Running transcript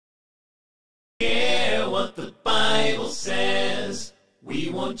care what the Bible says. We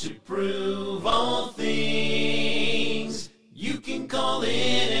want to prove all things. You can call in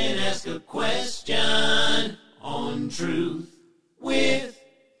and ask a question on Truth with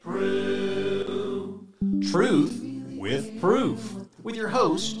Proof. Truth with Proof, with your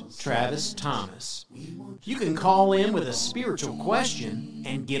host, Travis Thomas. You can call in with a spiritual question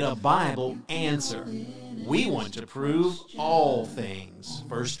and get a Bible answer. We want to prove all things.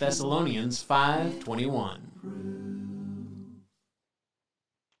 1 Thessalonians 5:21.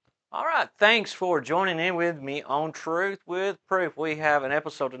 All right, thanks for joining in with me on Truth with Proof. We have an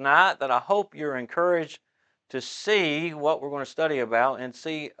episode tonight that I hope you're encouraged to see what we're going to study about and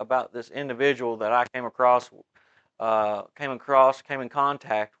see about this individual that I came in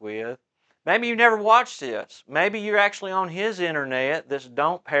contact with. Maybe you never watched this. Maybe you're actually on his internet, this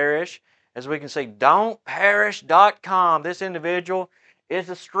Don't Perish, as we can see, dontperish.com. This individual is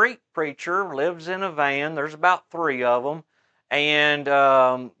a street preacher, lives in a van. There's about 3 of them. And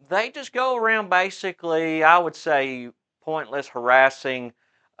they just go around basically, I would say, pointless harassing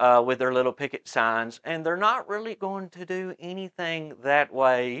with their little picket signs. And they're not really going to do anything that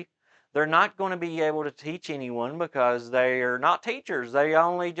way. They're not going to be able to teach anyone because they are not teachers. They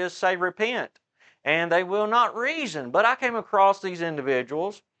only just say repent. And they will not reason. But I came across these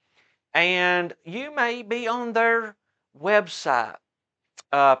individuals. And you may be on their website.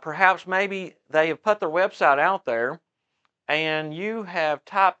 Perhaps maybe they have put their website out there. And you have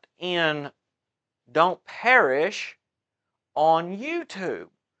typed in Don't Perish on YouTube.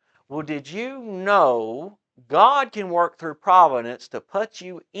 Well, did you know God can work through providence to put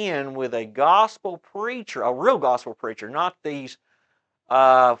you in with a gospel preacher, a real gospel preacher, not these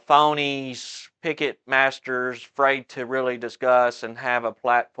phonies, picket masters, afraid to really discuss and have a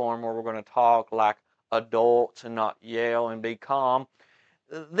platform where we're going to talk like adults and not yell and be calm.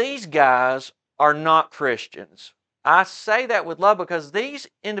 These guys are not Christians. I say that with love because these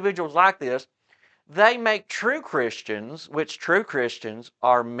individuals like this, they make true Christians, which true Christians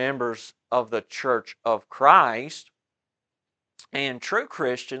are members of the Church of Christ. And true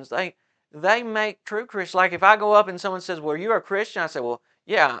Christians, they make true Christians. Like if I go up and someone says, well, you're a Christian, I say, well,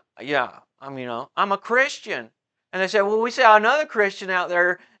 yeah, I'm a Christian. And they say, well, we saw another Christian out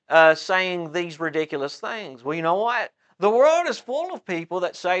there saying these ridiculous things. Well, you know what? The world is full of people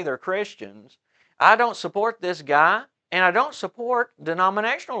that say they're Christians. I don't support this guy, and I don't support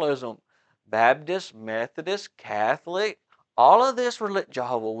denominationalism. Baptist, Methodist, Catholic, all of this,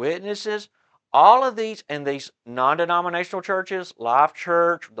 Jehovah's Witnesses, all of these, and these non-denominational churches, Life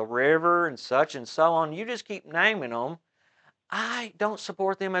Church, The River, and so on, you just keep naming them. I don't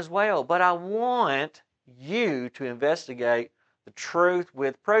support them as well, but I want you to investigate the truth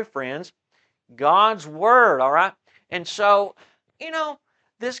with proof, friends. God's Word, all right? And so,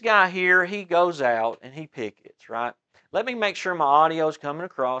 this guy here, he goes out and he pickets, right? Let me make sure my audio is coming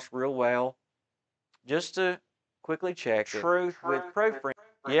across real well. Just to quickly check. Truth with proof.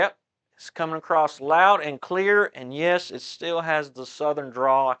 Yep, it's coming across loud and clear. And yes, it still has the southern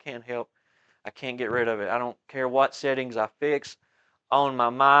drawl. I can't get rid of it. I don't care what settings I fix on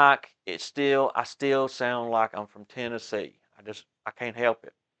my mic. I still sound like I'm from Tennessee. I can't help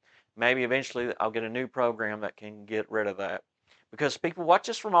it. Maybe eventually I'll get a new program that can get rid of that. Because people watch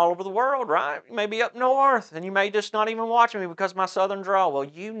us from all over the world, right? You may be up north, and you may just not even watch me because of my southern drawl. Well,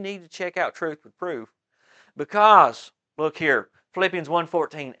 you need to check out Truth with Proof. Because, look here, Philippians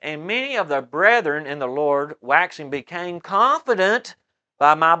 1:14, and many of the brethren in the Lord, waxing, became confident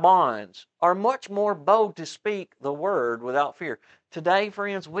by my bonds, are much more bold to speak the word without fear. Today,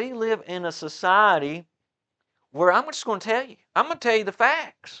 friends, we live in a society where I'm just going to tell you the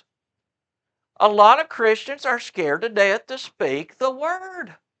facts. A lot of Christians are scared to death to speak the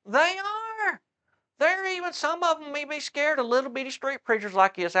word. They are. Some of them may be scared of little bitty street preachers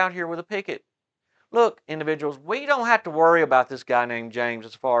like this out here with a picket. Look, individuals, we don't have to worry about this guy named James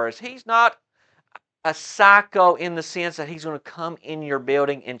as far as he's not a psycho in the sense that he's going to come in your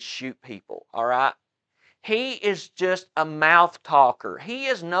building and shoot people, all right? He is just a mouth talker. He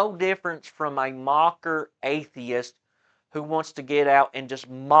is no different from a mocker atheist who wants to get out and just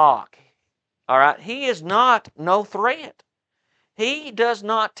mock. All right, he is not no threat. He does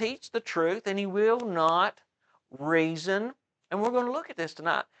not teach the truth, and he will not reason. And we're going to look at this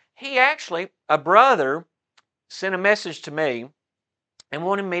tonight. A brother sent a message to me and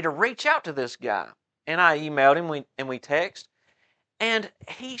wanted me to reach out to this guy. And I emailed him and we text. And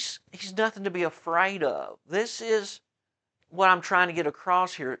he's nothing to be afraid of. This is what I'm trying to get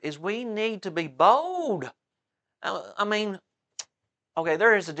across here, is we need to be bold. I mean, okay,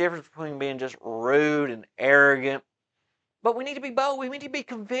 there is a difference between being just rude and arrogant, but we need to be bold. We need to be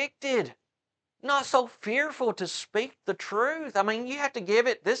convicted. not so fearful to speak the truth. I mean, you have to give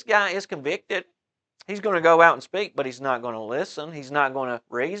it. This guy is convicted. He's going to go out and speak, but he's not going to listen. He's not going to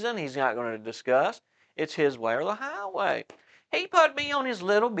reason. He's not going to discuss. It's his way or the highway. He put me on his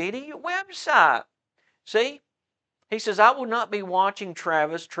little bitty website. See, he says, I will not be watching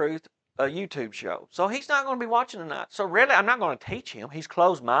Travis Truth, a YouTube show. So he's not going to be watching tonight. So really, I'm not going to teach him. He's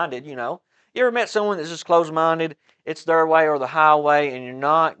closed-minded, you know. You ever met someone that's just closed-minded? It's their way or the highway, and you're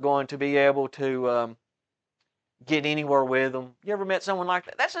not going to be able to get anywhere with them. You ever met someone like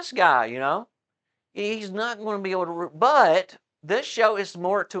that? That's this guy, you know. He's not going to be able to, but this show is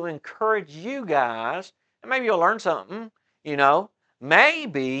more to encourage you guys, and maybe you'll learn something, you know.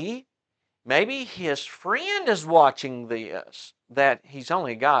 Maybe his friend is watching this, that he's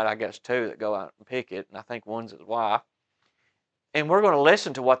only got, I guess, 2 that go out and pick it, and I think one's his wife. And we're going to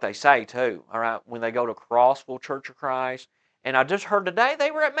listen to what they say, too, all right, when they go to Crossville Church of Christ. And I just heard today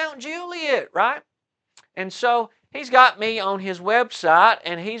they were at Mount Juliet, right? And so he's got me on his website,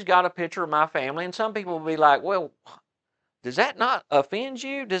 and he's got a picture of my family. And some people will be like, well, does that not offend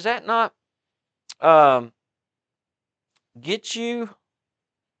you? Does that not get you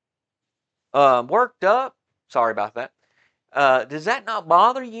worked up? Sorry about that. Does that not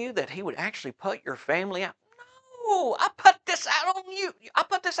bother you that he would actually put your family out? No, I put this out on you. I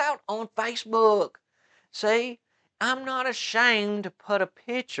put this out on Facebook. See, I'm not ashamed to put a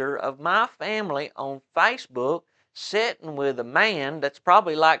picture of my family on Facebook sitting with a man that's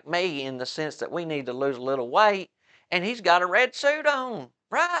probably like me in the sense that we need to lose a little weight, and he's got a red suit on,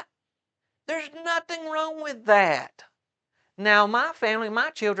 right? There's nothing wrong with that. Now, my family, my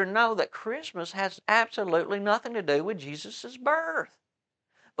children know that Christmas has absolutely nothing to do with Jesus' birth.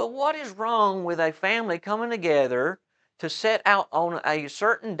 But what is wrong with a family coming together to set out on a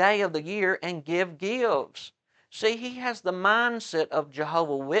certain day of the year and give gifts? See, he has the mindset of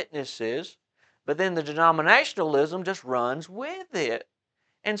Jehovah's Witnesses, but then the denominationalism just runs with it.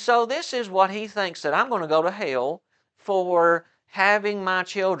 And so this is what he thinks, that I'm going to go to hell for having my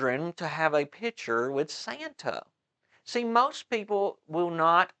children to have a picture with Santa. See, most people will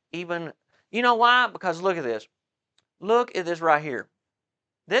not even, you know why? Because look at this. Look at this right here.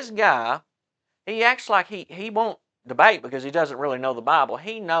 This guy, he acts like he won't debate because he doesn't really know the Bible.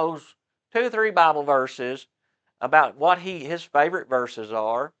 He knows 2 or 3 Bible verses about what his favorite verses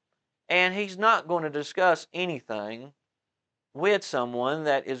are, and he's not going to discuss anything with someone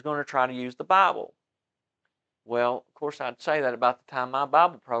that is going to try to use the Bible. Well, of course, I'd say that about the time my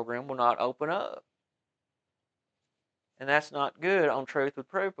Bible program will not open up. And that's not good on Truth with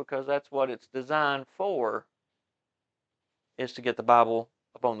Proof, because that's what it's designed for, is to get the Bible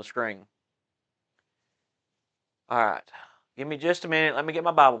up on the screen. All right. Give me just a minute. Let me get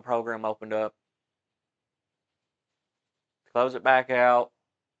my Bible program opened up. Close it back out.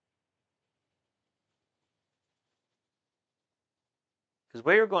 Because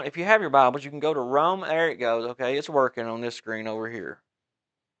we're going, if you have your Bibles, you can go to Rome. There it goes. Okay, it's working on this screen over here.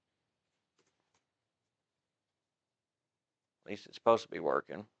 At least it's supposed to be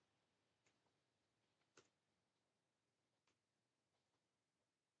working.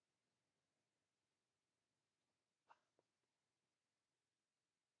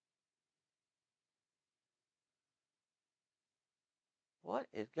 What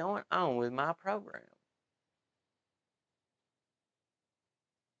is going on with my program?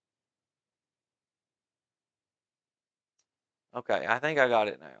 Okay, I think I got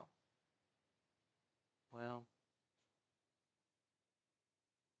it now. Well,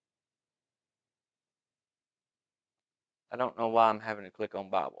 I don't know why I'm having to click on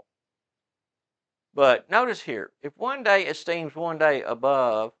Bible. But notice here, if one day esteems one day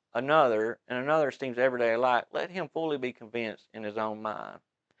above another, and another esteems every day alike, let him fully be convinced in his own mind.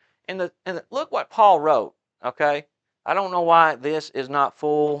 And look what Paul wrote, okay? I don't know why this is not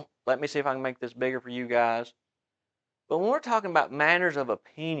full. Let me see if I can make this bigger for you guys. But when we're talking about matters of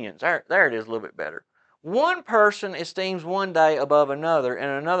opinions, there it is a little bit better. One person esteems one day above another, and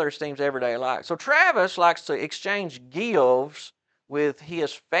another esteems every day alike. So Travis likes to exchange gifts with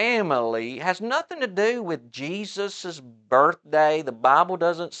his family. It has nothing to do with Jesus' birthday. The Bible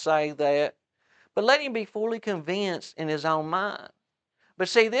doesn't say that. But let him be fully convinced in his own mind. But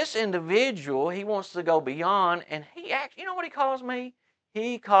see, this individual, he wants to go beyond, and you know what he calls me?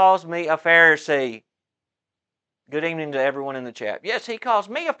 He calls me a Pharisee. Good evening to everyone in the chat. Yes, he calls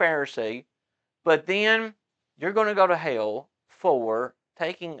me a Pharisee, but then you're going to go to hell for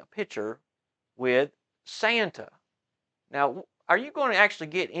taking a picture with Santa. Now, are you going to actually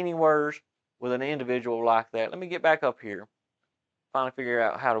get anywhere with an individual like that? Let me get back up here. Finally figure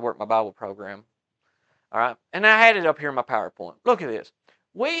out how to work my Bible program. All right. And I had it up here in my PowerPoint. Look at this.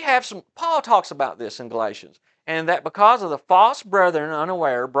 Paul talks about this in Galatians, and that because of the false brethren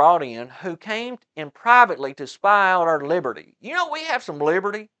unaware brought in, who came in privately to spy out our liberty. You know, we have some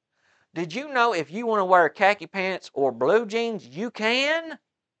liberty. Did you know if you want to wear khaki pants or blue jeans, you can?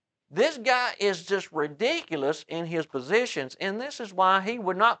 This guy is just ridiculous in his positions, and this is why he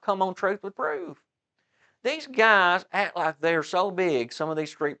would not come on Truth with Proof. These guys act like they're so big, some of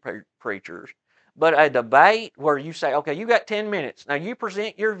these street preachers, but a debate where you say, okay, you got 10 minutes. Now you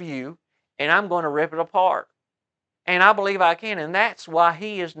present your view, and I'm going to rip it apart. And I believe I can, and that's why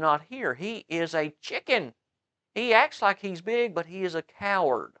he is not here. He is a chicken. He acts like he's big, but he is a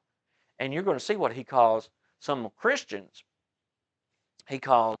coward. And you're going to see what he calls some Christians. He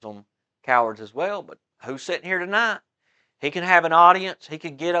calls them cowards as well, but who's sitting here tonight? He can have an audience. He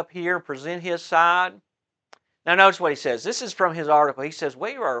can get up here and present his side. Now notice what he says. This is from his article. He says,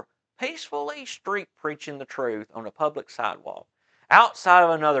 we are peacefully street preaching the truth on a public sidewalk outside of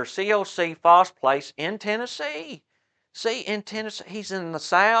another COC false place in Tennessee. See, in Tennessee, he's in the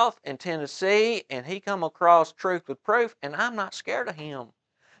South, in Tennessee, and he come across Truth with Proof, and I'm not scared of him.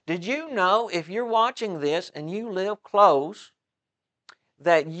 Did you know if you're watching this and you live close,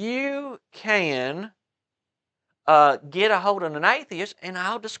 that you can get a hold of an atheist, and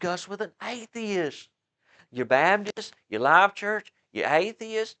I'll discuss with an atheist. You're Baptist, you're Life Church, you're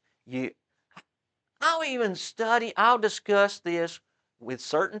atheist, I'll discuss this with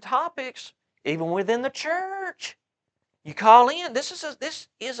certain topics, even within the church. You call in. This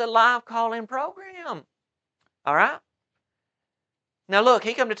is a live call-in program. All right? Now look,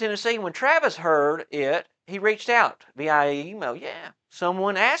 he come to Tennessee. When Travis heard it, he reached out via email. Yeah,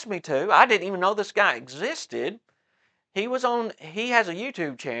 someone asked me to. I didn't even know this guy existed. He has a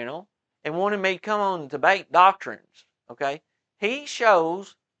YouTube channel and wanted me to come on and debate doctrines. Okay? He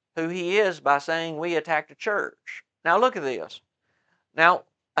shows who he is by saying we attacked the church. Now look at this. Now,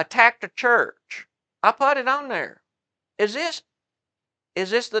 attack the church. I put it on there. Is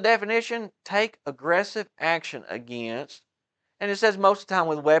this the definition? Take aggressive action against, and it says most of the time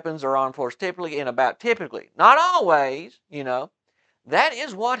with weapons or armed force, typically, not always, you know. That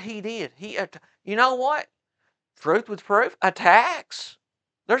is what he did. You know what? Truth with Proof attacks.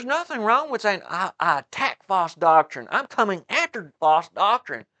 There's nothing wrong with saying, I attack false doctrine. I'm coming after false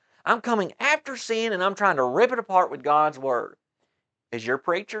doctrine. I'm coming after sin, and I'm trying to rip it apart with God's Word. Is your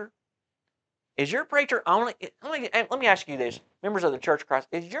preacher only, let me ask you this, members of the Church of Christ,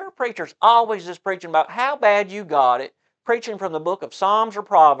 is your preacher always just preaching about how bad you got it, preaching from the book of Psalms or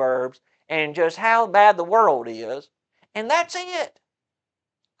Proverbs, and just how bad the world is, and that's it?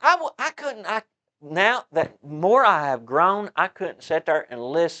 Now that more I have grown, I couldn't sit there and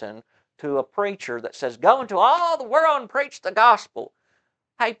listen to a preacher that says, go into all the world and preach the gospel.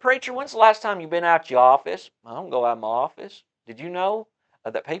 Hey, preacher, when's the last time you've been out your office? I don't go out of my office. Did you know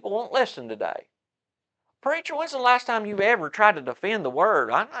that people won't listen today? Preacher, when's the last time you've ever tried to defend the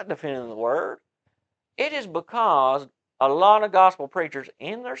Word? I'm not defending the Word. It is because a lot of gospel preachers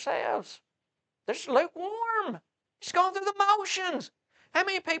in themselves, they're just lukewarm. Just going through the motions. How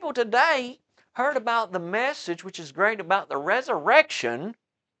many people today heard about the message, which is great, about the resurrection,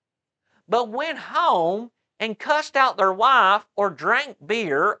 but went home and cussed out their wife, or drank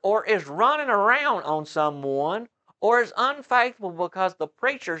beer, or is running around on someone, or is unfaithful because the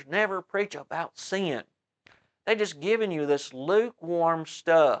preachers never preach about sin? They're just giving you this lukewarm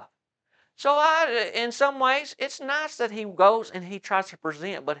stuff. So in some ways, it's nice that he goes and he tries to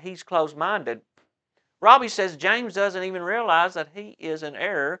present, but he's closed-minded. Robbie says James doesn't even realize that he is in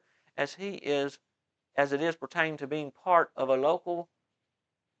error as it is pertaining to being part of a local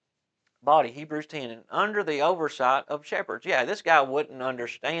body. Hebrews 10, and under the oversight of shepherds. Yeah, this guy wouldn't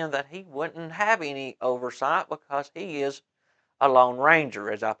understand that he wouldn't have any oversight because he is a lone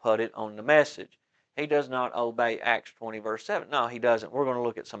ranger, as I put it on the message. He does not obey Acts 20, verse 7. No, he doesn't. We're going to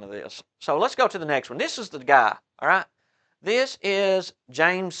look at some of this. So let's go to the next one. This is the guy, all right? This is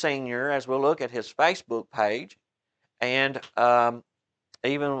James Sr., as we'll look at his Facebook page. And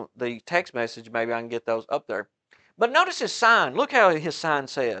even the text message, maybe I can get those up there. But notice his sign. Look how his sign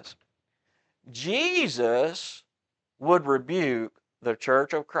says. Jesus would rebuke the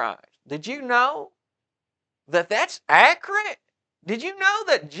Church of Christ. Did you know that that's accurate? Did you know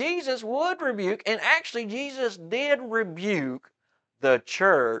that Jesus would rebuke, and actually Jesus did rebuke the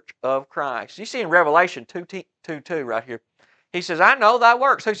Church of Christ? You see in Revelation 2:2 right here. He says, I know thy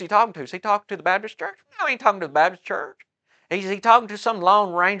works. Who's he talking to? Is he talking to the Baptist church? No, he ain't talking to the Baptist church. Is he talking to some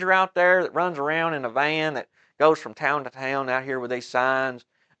lone ranger out there that runs around in a van that goes from town to town out here with these signs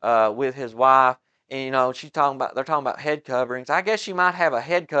with his wife? And, you know, they're talking about head coverings. I guess you might have a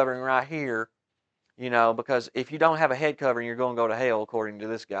head covering right here because if you don't have a head covering, you're going to go to hell, according to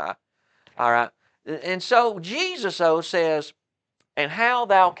this guy. All right. And so Jesus, though, says, and how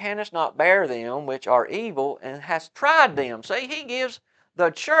thou canst not bear them which are evil, and hast tried them. See, he gives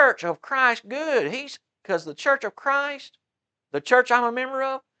the church of Christ good. Because the church of Christ, the church I'm a member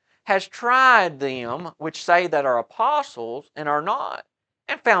of, has tried them which say that are apostles and are not,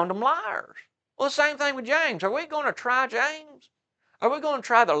 and found them liars. Well, the same thing with James. Are we going to try James? Are we going to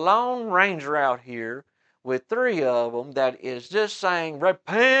try the Lone Ranger out here with 3 of them that is just saying,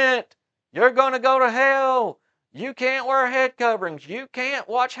 repent, you're going to go to hell. You can't wear head coverings. You can't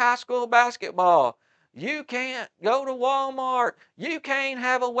watch high school basketball. You can't go to Walmart. You can't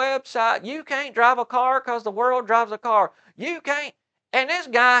have a website. You can't drive a car because the world drives a car. You can't. And this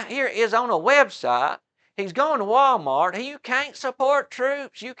guy here is on a website. He's going to Walmart. You can't support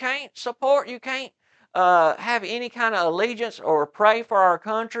troops. You can't have any kind of allegiance or pray for our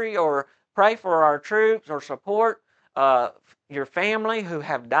country or pray for our troops or support your family who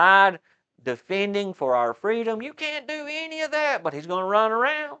have died defending for our freedom. You can't do any of that, but he's going to run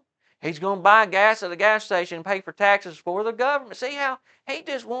around. He's going to buy gas at the gas station and pay for taxes for the government. See how he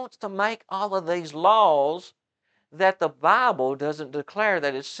just wants to make all of these laws that the Bible doesn't declare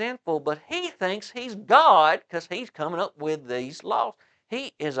that it's sinful, but he thinks he's God because he's coming up with these laws.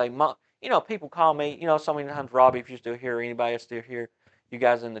 He is people call me, so many times, Robbie, if you're still here, or anybody else still here, you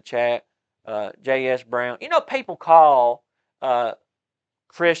guys in the chat, J.S. Brown, people call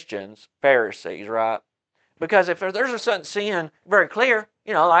Christians Pharisees, right? Because if there's a certain sin, very clear,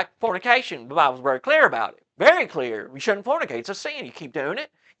 like fornication, the Bible's very clear about it. Very clear. You shouldn't fornicate. It's a sin. You keep doing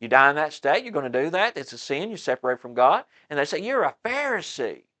it. You die in that state. You're going to do that. It's a sin. You separate from God. And they say, you're a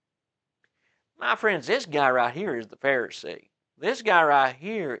Pharisee. My friends, this guy right here is the Pharisee. This guy right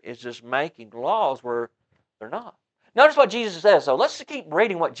here is just making laws where they're not. Notice what Jesus says. So let's keep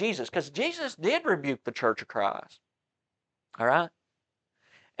reading what because Jesus did rebuke the church of Christ. All right?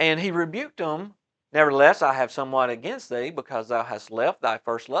 And he rebuked them. Nevertheless, I have somewhat against thee, because thou hast left thy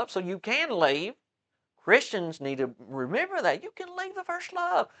first love. So you can leave. Christians need to remember that. You can leave the first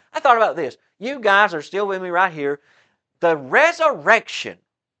love. I thought about this. You guys are still with me right here. The resurrection.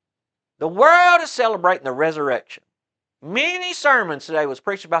 The world is celebrating the resurrection. Many sermons today was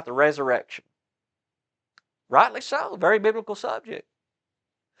preached about the resurrection. Rightly so. Very biblical subject.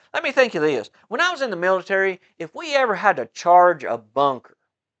 Let me think of this. When I was in the military, if we ever had to charge a bunker,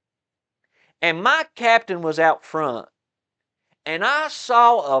 and my captain was out front, and I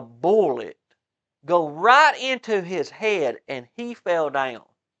saw a bullet go right into his head, and he fell down.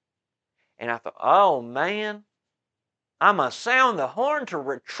 And I thought, oh man, I must sound the horn to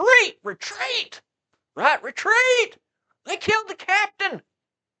retreat, retreat, right, retreat. They killed the captain.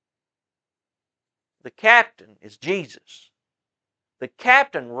 The captain is Jesus. The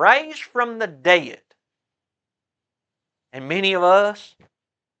captain raised from the dead. And many of us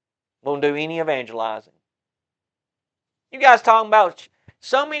won't do any evangelizing. You guys talking about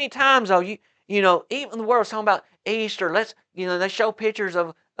so many times, though, even the world's talking about Easter. They show pictures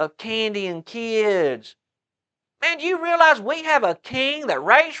of candy and kids. Man, do you realize we have a king that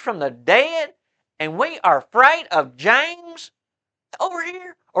raised from the dead, and we are afraid of James over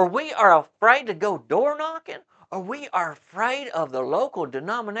here? Or we are afraid to go door knocking? Or we are afraid of the local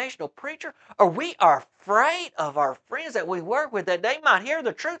denominational preacher? Or we are afraid of our friends that we work with, that they might hear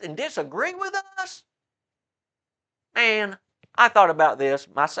the truth and disagree with us? Man, I thought about this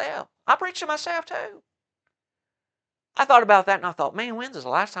myself. I preach to myself too. I thought about that and I thought, man, when's the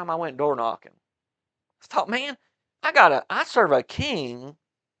last time I went door knocking? I thought, man, I serve a king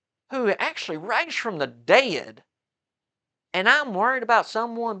who actually raised from the dead, and I'm worried about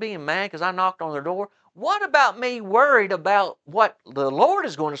someone being mad because I knocked on their door. What about me worried about what the Lord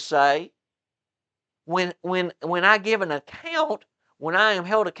is going to say when I give an account, when I am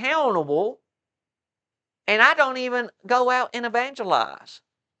held accountable, and I don't even go out and evangelize?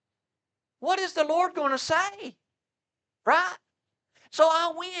 What is the Lord going to say? Right? So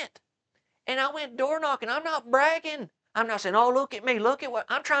I went door knocking. I'm not bragging. I'm not saying, oh, look at me, look at what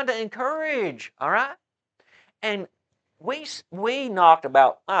I'm trying to encourage. All right? And we knocked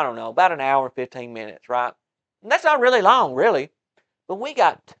about an hour and 15 minutes, right? And that's not really long, really. But we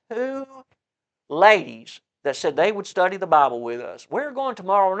got 2 ladies that said they would study the Bible with us. We're going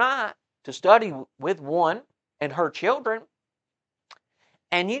tomorrow night to study with one and her children.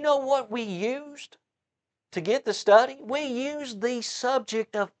 And you know what we used to get the study? We used the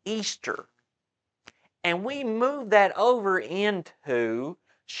subject of Easter. And we moved that over into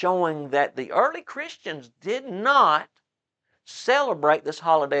showing that the early Christians did not celebrate this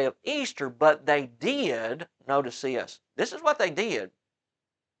holiday of Easter, but they did, notice this is what they did.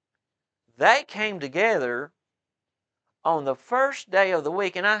 they came together on the first day of the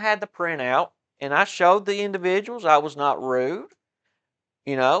week, and I had the printout, and I showed the individuals. I was not rude,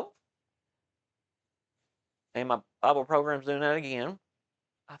 you know. And my Bible program's doing that again.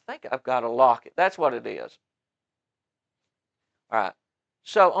 I think I've got to lock it. That's what it is. All right.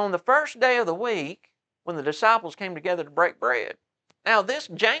 So on the first day of the week, when the disciples came together to break bread. Now this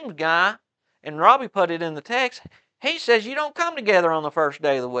James guy, and Robbie put it in the text, he says you don't come together on the first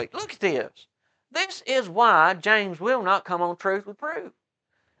day of the week. Look at this. This is why James will not come on Truth with Proof.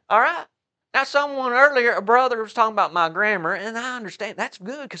 All right. Now someone earlier, a brother was talking about my grammar, and I understand that's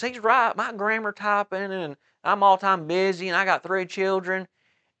good because he's right. My grammar typing, and I'm all time busy, and I got 3 children,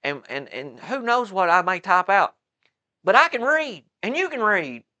 and who knows what I may type out. But I can read, and you can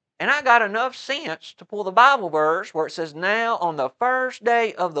read. And I got enough sense to pull the Bible verse where it says, now on the first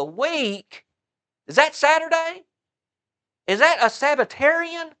day of the week. Is that Saturday? Is that a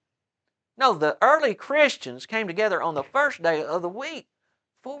Sabbatarian? No, the early Christians came together on the first day of the week.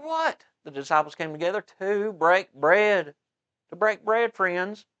 For what? The disciples came together to break bread. To break bread,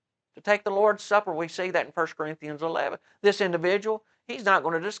 friends. To take the Lord's Supper. We see that in 1 Corinthians 11. This individual, he's not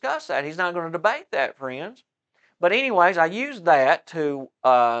going to discuss that. He's not going to debate that, friends. But anyways, I used that to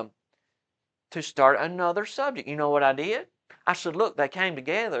start another subject. You know what I did? I said, look, they came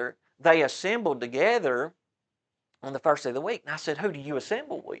together. They assembled together on the first day of the week. And I said, who do you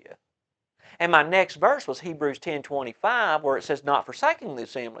assemble with? And my next verse was Hebrews 10:25, where it says, not forsaking the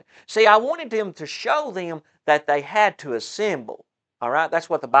assembly. See, I wanted them to show them that they had to assemble. All right? That's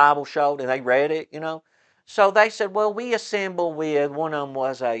what the Bible showed, and they read it, you know. So they said, well, we assemble with, one of them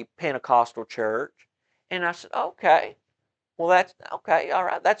was a Pentecostal church. And I said, okay, well, that's okay, all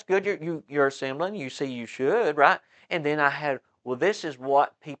right, that's good. You're assembling. You see, you should, right? And then I had, well, this is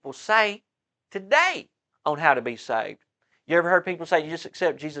what people say today on how to be saved. You ever heard people say you just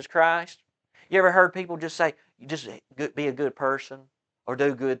accept Jesus Christ? You ever heard people just say you just be a good person or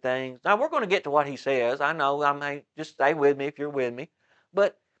do good things? Now, we're going to get to what he says. I know, I may just stay with me if you're with me.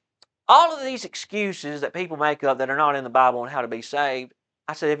 But all of these excuses that people make up that are not in the Bible on how to be saved,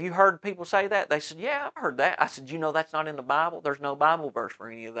 I said, have you heard people say that? They said, yeah, I've heard that. I said, you know that's not in the Bible? There's no Bible verse for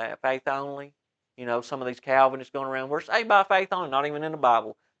any of that. Faith only. You know, some of these Calvinists going around, we're saved by faith only, not even in the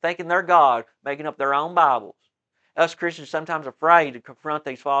Bible, thinking they're God, making up their own Bibles. Us Christians sometimes afraid to confront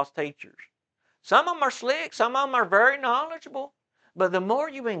these false teachers. Some of them are slick. Some of them are very knowledgeable. But the more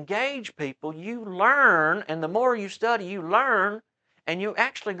you engage people, you learn, and the more you study, you learn, and you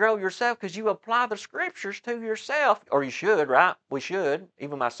actually grow yourself because you apply the scriptures to yourself, or you should, right? We should,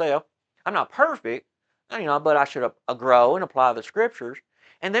 even myself. I'm not perfect, you know, but I should grow and apply the scriptures.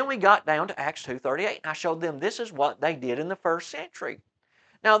 And then we got down to Acts 2:38, and I showed them this is what they did in the first century.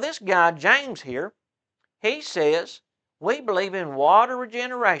 Now, this guy, James here, he says, we believe in water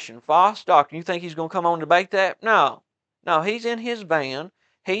regeneration, false doctrine. You think he's going to come on and debate that? No. No, he's in his van.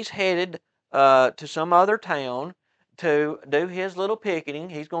 He's headed to some other town to do his little picketing.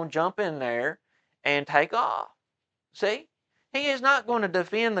 He's going to jump in there and take off. See? He is not going to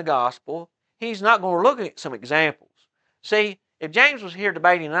defend the gospel. He's not going to look at some examples. See, if James was here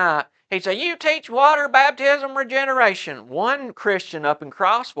debating tonight, he'd say, you teach water, baptism, regeneration. One Christian up in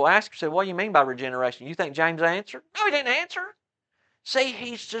Crossville asked him, said, what do you mean by regeneration? You think James answered? No, he didn't answer. See,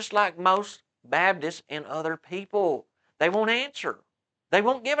 he's just like most Baptists and other people. They won't answer. They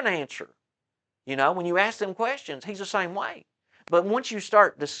won't give an answer. You know, when you ask them questions, he's the same way. But once you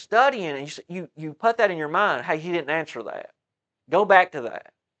start to studying and you put that in your mind, hey, he didn't answer that. Go back to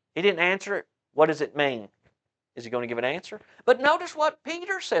that. He didn't answer it. What does it mean? Is he going to give an answer? But notice what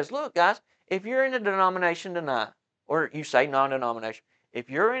Peter says. Look, guys, if you're in a denomination tonight, or you say non-denomination, if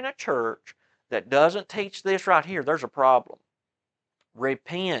you're in a church that doesn't teach this right here, there's a problem.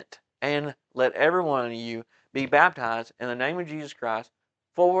 Repent and let every one of you be baptized in the name of Jesus Christ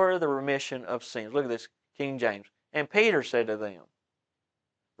for the remission of sins. Look at this, King James. And Peter said to them,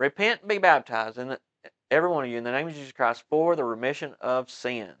 repent and be baptized, every one of you, in the name of Jesus Christ for the remission of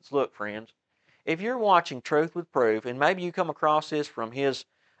sins. Look, friends, if you're watching Truth with Proof, and maybe you come across this from his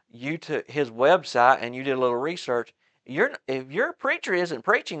website and you did a little research, if your preacher isn't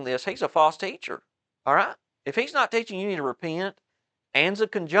preaching this, he's a false teacher. All right? If he's not teaching you need to repent, and's a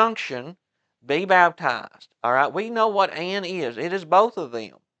conjunction, be baptized. All right? We know what and is. It is both of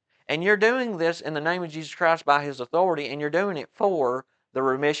them. And you're doing this in the name of Jesus Christ by his authority, and you're doing it for the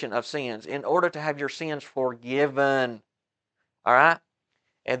remission of sins, in order to have your sins forgiven. All right?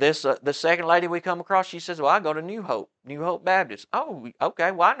 And the second lady we come across, she says, well, I go to New Hope Baptist. Oh,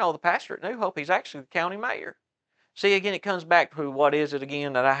 okay, well, I know the pastor at New Hope. He's actually the county mayor. See, again, it comes back to what is it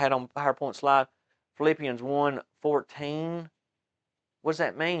again that I had on PowerPoint slide? Philippians 1:14. What does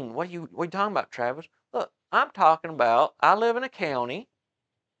that mean? What are you talking about, Travis? Look, I'm talking about, I live in a county,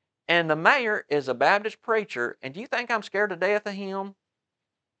 and the mayor is a Baptist preacher, and do you think I'm scared to death of him?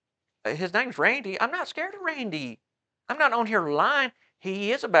 His name's Randy. I'm not scared of Randy. I'm not on here lying.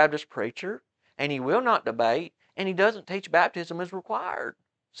 He is a Baptist preacher, and he will not debate, and he doesn't teach baptism is required.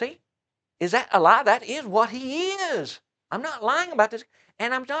 See? Is that a lie? That is what he is. I'm not lying about this,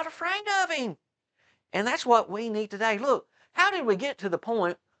 and I'm not afraid of him. And that's what we need today. Look, how did we get to the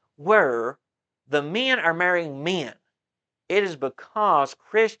point where the men are marrying men? It is because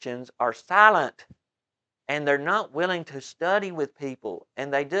Christians are silent, and they're not willing to study with people,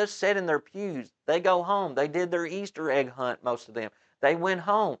 and they just sit in their pews. They go home. They did their Easter egg hunt, most of them. They went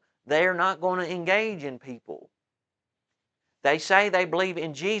home. They are not going to engage in people. They say they believe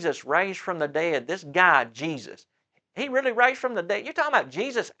in Jesus raised from the dead. This guy, Jesus, he really raised from the dead. You're talking about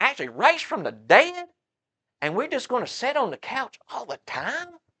Jesus actually raised from the dead? And we're just going to sit on the couch all the time?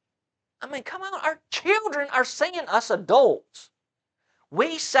 I mean, come on. Our children are seeing us adults.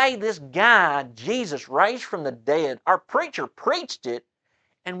 We say this guy, Jesus, raised from the dead. Our preacher preached it,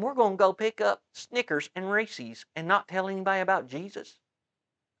 and we're going to go pick up Snickers and Reese's and not tell anybody about Jesus?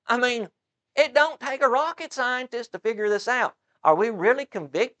 I mean, it don't take a rocket scientist to figure this out. Are we really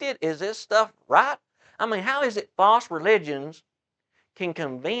convicted? Is this stuff right? I mean, how is it false religions can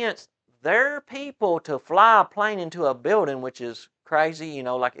convince their people to fly a plane into a building, which is crazy, you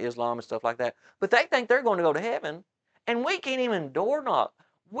know, like Islam and stuff like that, but they think they're going to go to heaven, and we can't even door knock.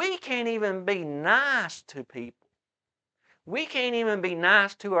 We can't even be nice to people. We can't even be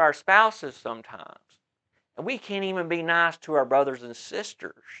nice to our spouses sometimes. And we can't even be nice to our brothers and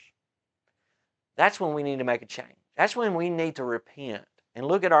sisters. That's when we need to make a change. That's when we need to repent and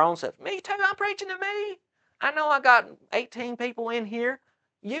look at our own selves. Me too, I'm preaching to me. I know I got 18 people in here.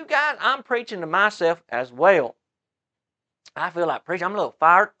 You guys, I'm preaching to myself as well. I feel like preaching. I'm a little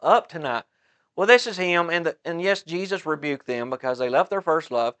fired up tonight. Well, this is him, and yes, Jesus rebuked them because they left their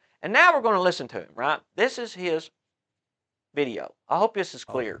first love. And now we're going to listen to him, right? This is his video. I hope this is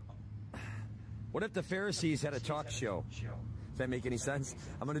clear. What if the Pharisees had a talk show? Does that make any sense?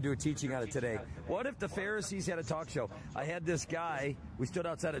 I'm going to do a teaching on it today. What if the Pharisees had a talk show? I had this guy, we stood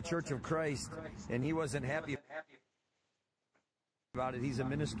outside a Church of Christ, and he wasn't happy about it. He's a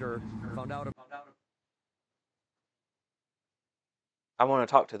minister, found out about it. I want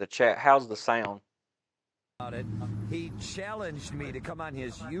to talk to the chat. How's the sound? He challenged me to come on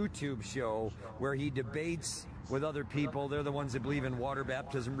his YouTube show where he debates with other people. They're the ones that believe in water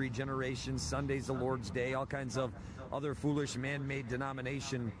baptism, regeneration, Sunday's the Lord's Day, all kinds of other foolish man-made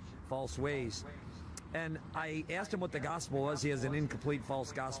denomination false ways. And I asked him what the gospel was. He has an incomplete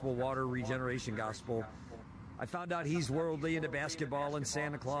false gospel, water regeneration gospel. I found out he's worldly, into basketball and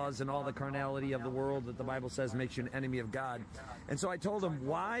Santa Claus and all the carnality of the world that the Bible says makes you an enemy of God. And so I told him,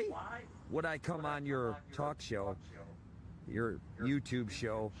 why would I come on your talk show, your YouTube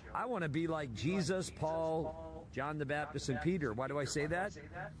show? I want to be like Jesus, Paul, John the Baptist, and Peter. Why do I say that?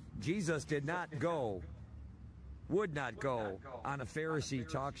 Jesus did not go, would not go on a Pharisee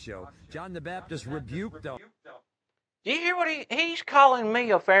talk show. John the Baptist rebuked them. Do you hear what he's calling me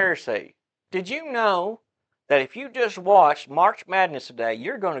a Pharisee? Did you know that if you just watch March Madness today,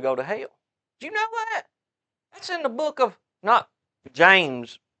 you're going to go to hell? Do you know that? That's in the book of, not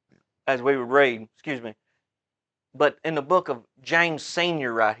James, as we would read, excuse me, but in the book of James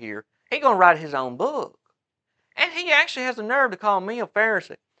Sr. right here. He's going to write his own book. And he actually has the nerve to call me a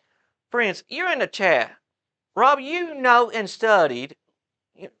Pharisee. Friends, you're in the chat. Rob, you know and studied,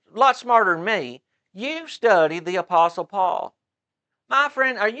 a lot smarter than me, you studied the Apostle Paul. My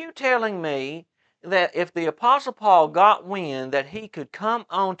friend, are you telling me that if the Apostle Paul got wind that he could come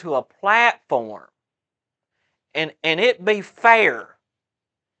onto a platform and it be fair,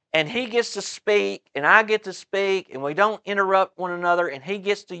 and he gets to speak and I get to speak and we don't interrupt one another, and he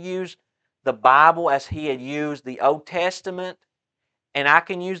gets to use the Bible as he had used the Old Testament, and I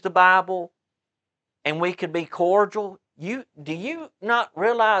can use the Bible, and we could be cordial? Do you not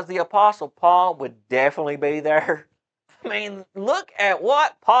realize the Apostle Paul would definitely be there? I mean, look at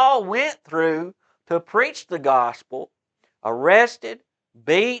what Paul went through to preach the gospel. Arrested,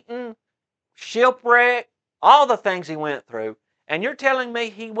 beaten, shipwrecked, all the things he went through. And you're telling me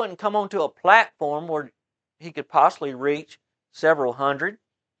he wouldn't come onto a platform where he could possibly reach several hundred?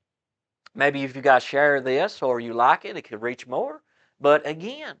 Maybe if you guys share this or you like it, it could reach more. But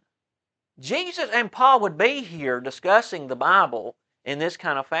again, Jesus and Paul would be here discussing the Bible in this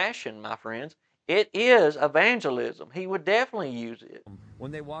kind of fashion, my friends. It is evangelism. He would definitely use it.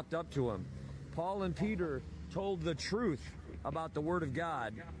 When they walked up to him, Paul and Peter told the truth about the Word of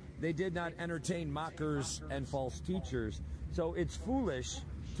God. They did not entertain mockers and false teachers. So it's foolish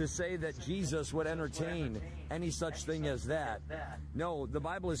to say that Jesus would entertain any such thing as that. No, the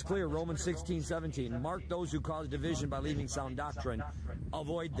Bible is clear, Romans 16:17. Mark those who cause division by leaving sound doctrine.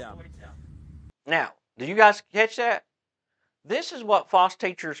 Avoid them. Now, did you guys catch that? This is what false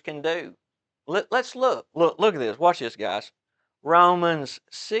teachers can do. Let's look. Look at this. Watch this, guys. Romans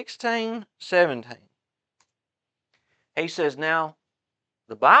 16:17. He says, now,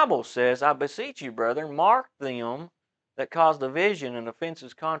 the Bible says, I beseech you, brethren, mark them that cause division and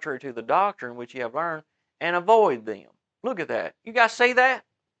offenses contrary to the doctrine which ye have learned, and avoid them. Look at that. You guys see that?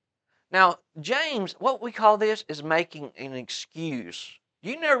 Now, James, what we call this is making an excuse.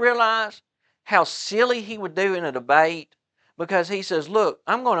 You never realize how silly he would do in a debate? Because he says, look,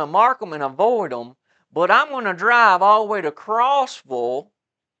 I'm going to mark them and avoid them, but I'm going to drive all the way to Crossville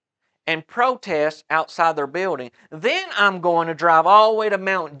and protest outside their building. Then I'm going to drive all the way to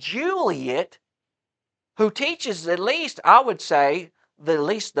Mount Juliet, who teaches at least, I would say, at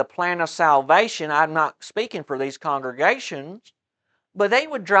least the plan of salvation. I'm not speaking for these congregations, but they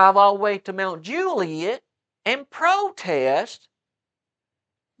would drive all the way to Mount Juliet and protest.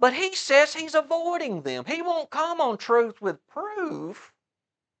 But he says he's avoiding them. He won't come on truth with proof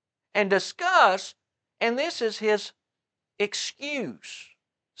and discuss, and this is his excuse.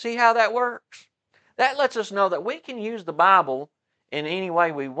 See how that works? That lets us know that we can use the Bible in any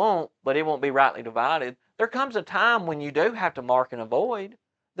way we want, but it won't be rightly divided. There comes a time when you do have to mark and avoid.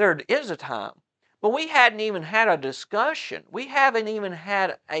 There is a time. But we hadn't even had a discussion. We haven't even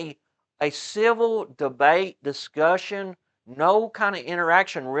had a civil debate, discussion, no kind of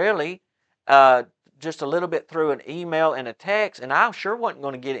interaction really, just a little bit through an email and a text, and I sure wasn't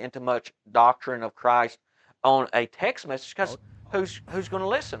going to get into much doctrine of Christ on a text message, because who's going to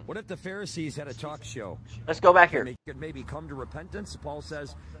listen? What if the Pharisees had a talk show? Let's go back here. They could maybe come to repentance. Paul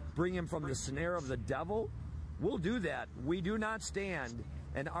says, bring him from the snare of the devil. We'll do that. We do not stand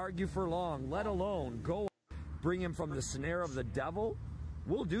and argue for long, let alone go bring him from the snare of the devil.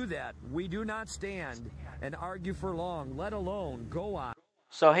 We'll do that. We do not stand and argue for long, let alone go on.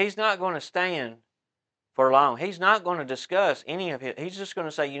 So he's not going to stand for long. He's not going to discuss any of it. He's just going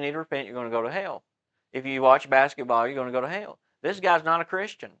to say, you need to repent, you're going to go to hell. If you watch basketball, you're going to go to hell. This guy's not a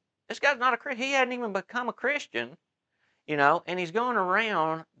Christian. This guy's not a Christian. He hadn't even become a Christian, you know, and he's going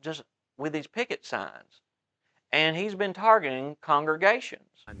around just with these picket signs. And he's been targeting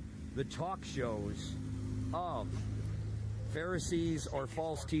congregations. The talk shows of Pharisees or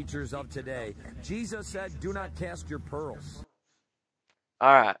false teachers of today. Jesus said, do not cast your pearls.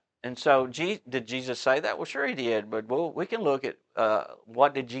 All right. And so, did Jesus say that? Well, sure he did. But we can look at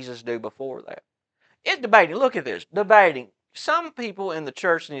what did Jesus do before that. It's debating. Look at this. Debating. Some people in the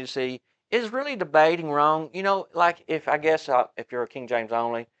church need to see, is really debating wrong? You know, like if you're a King James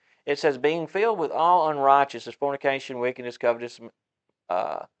only, it says, being filled with all unrighteousness, fornication, wickedness, covetousness,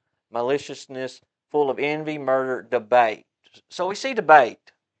 maliciousness, full of envy, murder, debate. So we see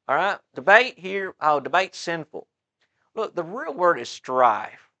debate, all right? Debate here, debate's sinful. Look, the real word is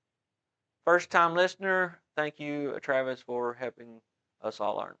strife. First-time listener, thank you, Travis, for helping us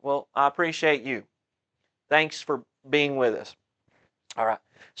all learn. Well, I appreciate you. Thanks for being with us. All right.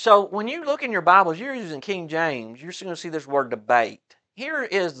 So when you look in your Bibles, you're using King James, you're going to see this word debate. Here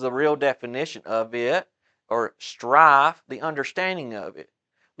is the real definition of it, or strife, the understanding of it.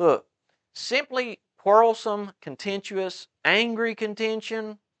 Look, simply quarrelsome, contentious, angry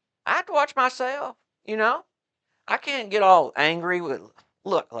contention. I have to watch myself, you know. I can't get all angry with,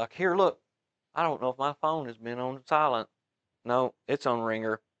 look, I don't know if my phone has been on silent. No, it's on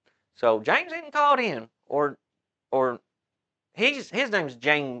ringer. So James isn't called in, or his name's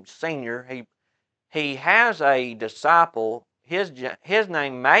James Sr. He has a disciple. His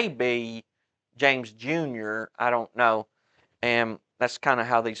name may be James Jr. I don't know. And that's kind of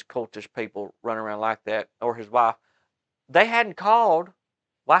how these cultish people run around like that, or his wife. They hadn't called.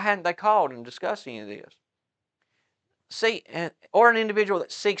 Why hadn't they called and discussed any of this? See, or an individual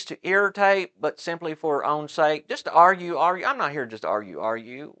that seeks to irritate, but simply for her own sake, just to argue. I'm not here just to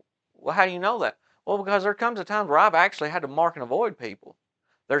argue. Well, how do you know that? Well, because there comes a time where I've actually had to mark and avoid people.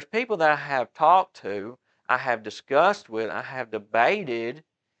 There's people that I have talked to, I have discussed with, I have debated,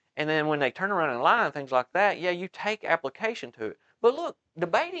 and then when they turn around and lie and things like that, yeah, you take application to it. But look,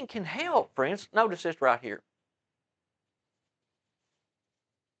 debating can help, friends. Notice this right here.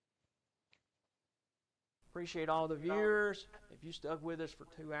 Appreciate all the viewers. If you stuck with us for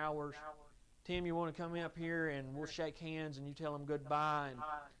 2 hours, Tim, you want to come up here and we'll shake hands and you tell him goodbye. And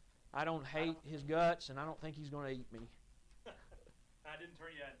I don't hate his guts, and I don't think he's going to eat me. I didn't turn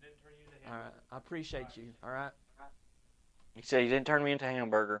you into him. All right, I appreciate you. All right. He said he didn't turn me into a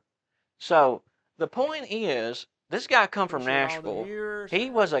hamburger. So the point is, This guy come from Nashville. He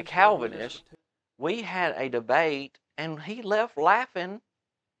was a Calvinist. We had a debate, and he left laughing,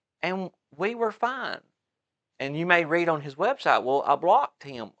 and we were fine. And you may read on his website, well, I blocked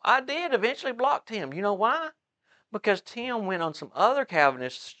him. I did eventually blocked him. You know why? Because Tim went on some other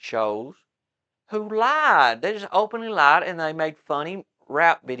Calvinist shows who lied. They just openly lied, and they made funny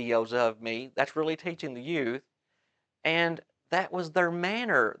rap videos of me. That's really teaching the youth. And that was their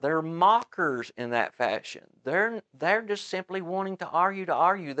manner. They're mockers in that fashion. They're just simply wanting to argue.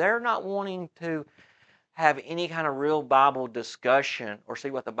 They're not wanting to have any kind of real Bible discussion or see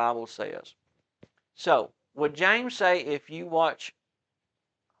what the Bible says. So, would James say if you watch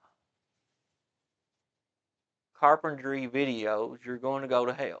carpentry videos, you're going to go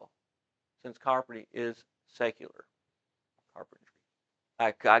to hell? Since carpentry is secular carpentry.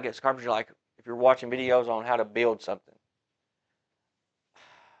 I guess carpentry, like if you're watching videos on how to build something.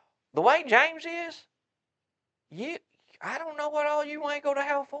 The way James is, I don't know what all you ain't go to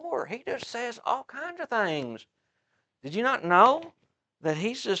hell for. He just says all kinds of things. Did you not know that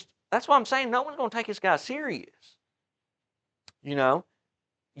he's just, that's why I'm saying no one's going to take this guy serious. You know,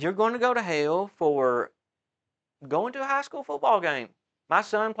 you're going to go to hell for going to a high school football game. My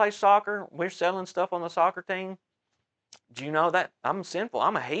son plays soccer. We're selling stuff on the soccer team. Do you know that? I'm sinful.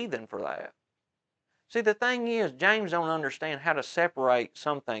 I'm a heathen for that. See, the thing is, James don't understand how to separate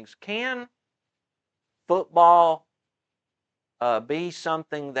some things. Can football be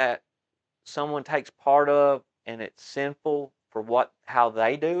something that someone takes part of and it's sinful for how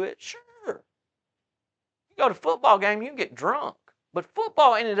they do it? Sure. You go to a football game, you can get drunk. But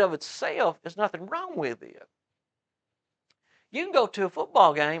football in and of itself, there's nothing wrong with it. You can go to a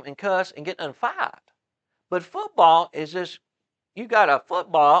football game and cuss and get in a fight. But football is just, you got a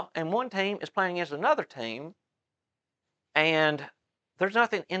football and one team is playing against another team, and there's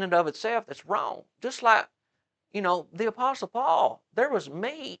nothing in and of itself that's wrong. Just like, the Apostle Paul, there was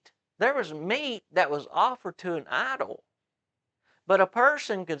meat that was offered to an idol. But a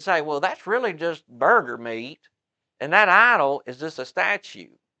person could say, well, that's really just burger meat, and that idol is just a statue,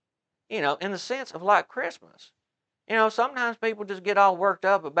 in the sense of like Christmas. Sometimes people just get all worked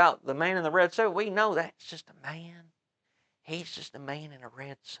up about the man in the red suit. We know that's just a man. He's just a man in a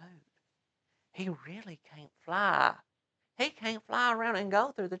red suit. He really can't fly. He can't fly around and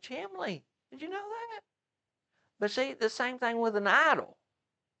go through the chimney. Did you know that? But see, the same thing with an idol.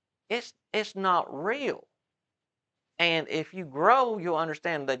 It's not real. And if you grow, you'll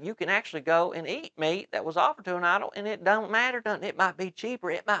understand that you can actually go and eat meat that was offered to an idol, and it don't matter, doesn't it? It might be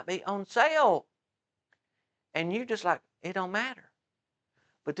cheaper. It might be on sale. And you just like, it don't matter.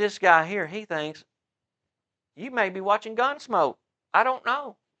 But this guy here, he thinks, you may be watching Gunsmoke. I don't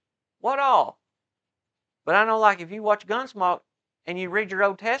know. What all? But I know, like, if you watch Gunsmoke and you read your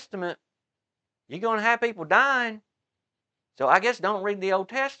Old Testament, you're going to have people dying. So I guess don't read the Old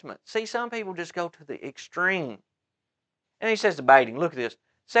Testament. See, some people just go to the extreme. And he says debating. Look at this.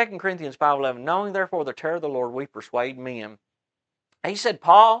 2 Corinthians 5:11. Knowing therefore the terror of the Lord, we persuade men. He said,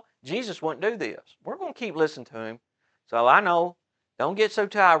 Paul, Jesus wouldn't do this. We're going to keep listening to him. So I know, don't get so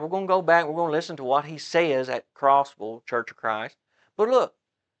tired. We're going to go back. We're going to listen to what he says at Crossville, Church of Christ. But look,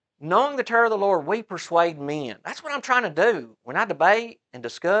 knowing the terror of the Lord, we persuade men. That's what I'm trying to do. When I debate and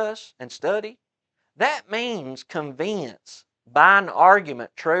discuss and study, that means convince by an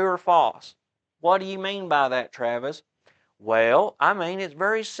argument, true or false. What do you mean by that, Travis? Well, I mean, it's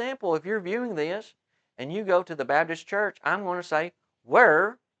very simple. If you're viewing this and you go to the Baptist church, I'm going to say,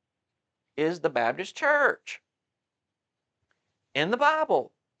 where is the Baptist church? In the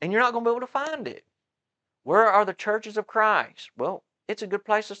Bible. And you're not going to be able to find it. Where are the churches of Christ? Well, it's a good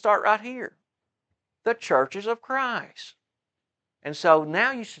place to start right here. The churches of Christ. And so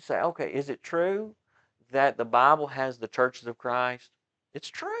now you should say, okay, is it true that the Bible has the churches of Christ? It's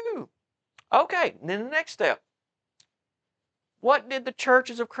true. Okay, then the next step. What did the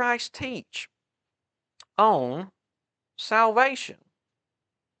churches of Christ teach on salvation?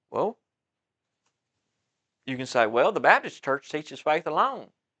 Well, you can say, well, the Baptist church teaches faith alone.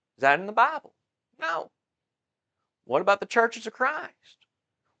 Is that in the Bible? No. What about the churches of Christ?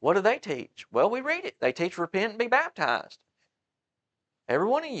 What do they teach? Well, we read it. They teach repent and be baptized. Every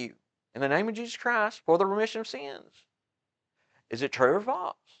one of you, in the name of Jesus Christ, for the remission of sins. Is it true or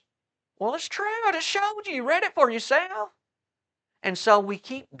false? Well, it's true. I just showed you. You read it for yourself. And so we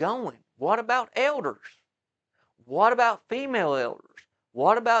keep going. What about elders? What about female elders?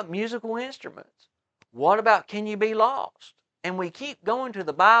 What about musical instruments? What about can you be lost? And we keep going to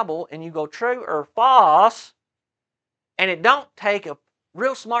the Bible and you go true or false. And it don't take a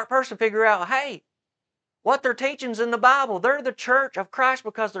real smart person to figure out, hey, What they're teaching is in the Bible. They're the church of Christ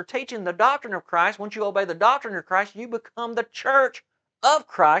because they're teaching the doctrine of Christ. Once you obey the doctrine of Christ, you become the church of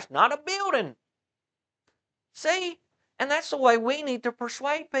Christ, not a building. See? And that's the way we need to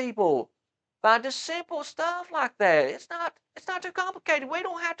persuade people. By just simple stuff like that. It's not too complicated. We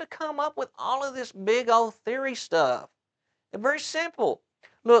don't have to come up with all of this big old theory stuff. It's very simple.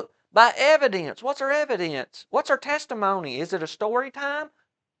 Look, by evidence. What's our evidence? What's our testimony? Is it a story time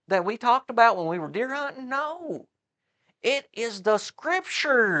that we talked about when we were deer hunting? No. It is the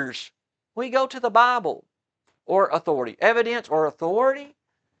scriptures. We go to the Bible or authority. Evidence or authority.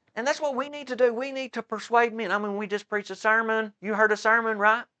 And that's what we need to do. We need to persuade men. I mean, we just preached a sermon. You heard a sermon,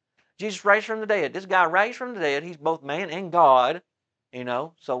 right? Jesus raised from the dead. This guy raised from the dead. He's both man and God, you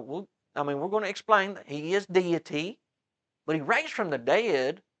know. So, we're going to explain that he is deity, but he raised from the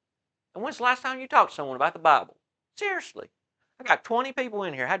dead. And when's the last time you talked to someone about the Bible? Seriously. I got 20 people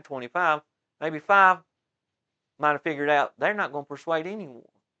in here. I had 25. Maybe 5 might have figured out they're not going to persuade anyone.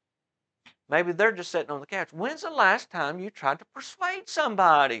 Maybe they're just sitting on the couch. When's the last time you tried to persuade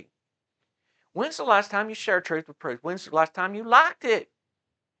somebody? When's the last time you shared truth with proof? When's the last time you liked it?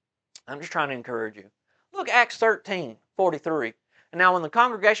 I'm just trying to encourage you. Look, Acts 13:43. And now when the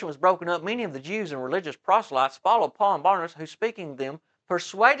congregation was broken up, many of the Jews and religious proselytes followed Paul and Barnabas, who speaking to them,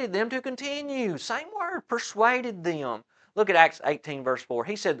 persuaded them to continue. Same word, persuaded them. Look at Acts 18, verse 4.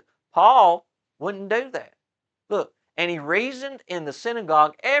 He said Paul wouldn't do that. Look, and he reasoned in the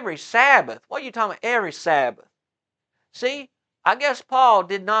synagogue every Sabbath. What are you talking about? Every Sabbath. See, I guess Paul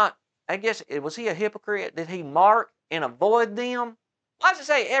did not, was he a hypocrite? Did he mark and avoid them? Why does it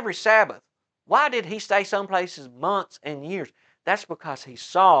say every Sabbath? Why did he stay some places months and years? That's because he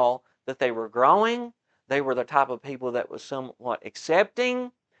saw that they were growing. They were the type of people that was somewhat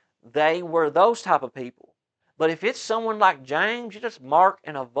accepting. They were those type of people. But if it's someone like James, you just mark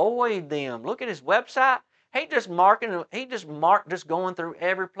and avoid them. Look at his website. He just going through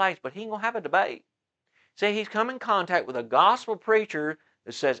every place, but he ain't going to have a debate. See, he's come in contact with a gospel preacher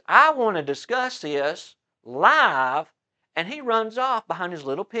that says, I want to discuss this live, and he runs off behind his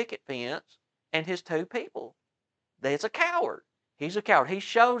little picket fence and his 2 people. He's a coward. He's a coward. He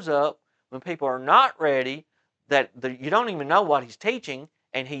shows up when people are not ready, you don't even know what he's teaching,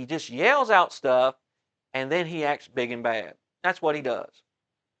 and he just yells out stuff, and then he acts big and bad. That's what he does.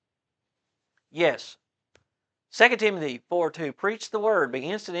 Yes. 2 Timothy 4:2, preach the word, be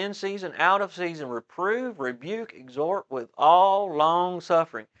instant in season, out of season, reprove, rebuke, exhort with all long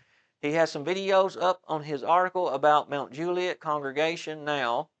suffering. He has some videos up on his article about Mount Juliet congregation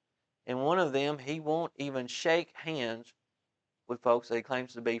now. In one of them, he won't even shake hands with folks that he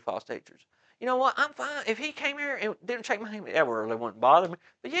claims to be false teachers. You know what? I'm fine. If he came here and didn't shake my hand, that really wouldn't bother me.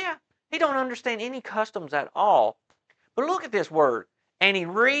 But yeah, he don't understand any customs at all. But look at this word. And he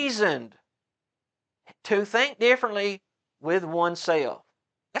reasoned to think differently with oneself.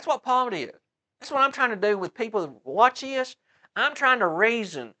 That's what Paul did. That's what I'm trying to do with people that watch this. I'm trying to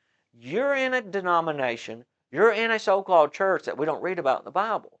reason. You're in a denomination. You're in a so-called church that we don't read about in the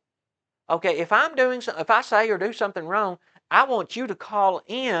Bible. Okay, if I say or do something wrong, I want you to call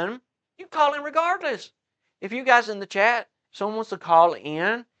in. You call in regardless. If you guys in the chat, someone wants to call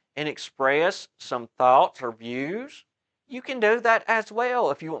in and express some thoughts or views, you can do that as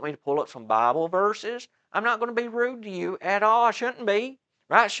well. If you want me to pull up some Bible verses, I'm not going to be rude to you at all. I shouldn't be.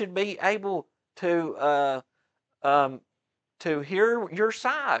 Right? I should be able to hear your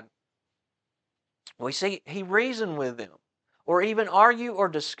side. We see he reasoned with them, or even argue or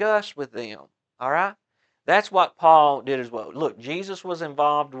discuss with them. All right? That's what Paul did as well. Look, Jesus was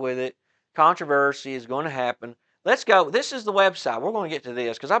involved with it. Controversy is going to happen. Let's go. This is the website. We're going to get to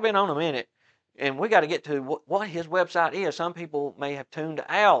this because I've been on a minute, and we got to get to what his website is. Some people may have tuned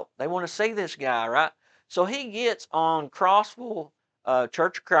out. They want to see this guy, right? So he gets on Crossville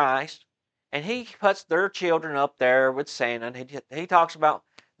Church of Christ, and he puts their children up there with Santa. And he talks about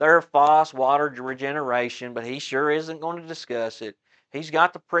their false water regeneration, but he sure isn't going to discuss it. He's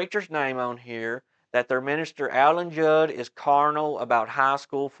got the preacher's name on here, that their minister, Alan Judd, is carnal about high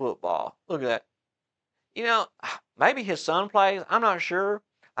school football. Look at that. You know, maybe his son plays. I'm not sure.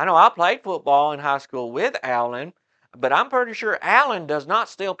 I know I played football in high school with Alan, but I'm pretty sure Alan does not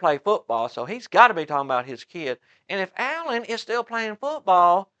still play football, so he's got to be talking about his kid. And if Alan is still playing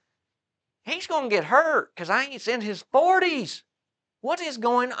football, he's going to get hurt because he's in his 40s. What is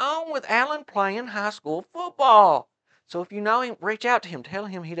going on with Alan playing high school football? So if you know him, reach out to him. Tell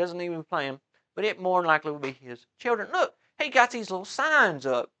him he doesn't even play him, but it more than likely will be his children. Look, he got these little signs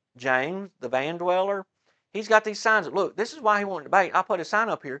up. James, the van dweller, he's got these signs up. Look, this is why he wanted to debate. I'll put a sign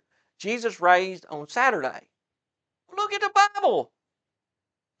up here. Jesus raised on Saturday. Look at the Bible.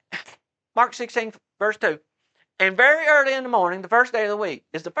 Mark 16, verse 2. And very early in the morning, the first day of the week.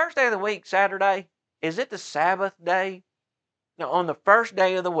 Is the first day of the week Saturday? Is it the Sabbath day? No, on the first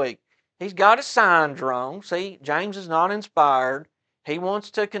day of the week. He's got his signs wrong. See, James is not inspired. He wants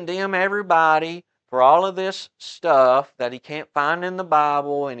to condemn everybody for all of this stuff that he can't find in the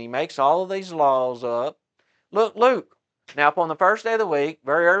Bible, and he makes all of these laws up. Look, Luke. Now, upon the first day of the week,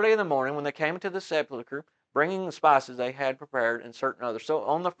 very early in the morning, when they came into the sepulchre, bringing the spices they had prepared and certain others. So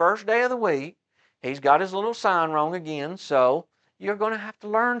on the first day of the week, he's got his little sign wrong again. So you're going to have to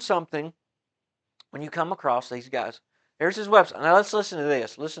learn something when you come across these guys. Here's his website. Now let's listen to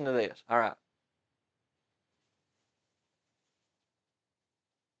this. Listen to this. All right.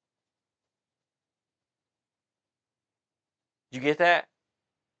 Did you get that?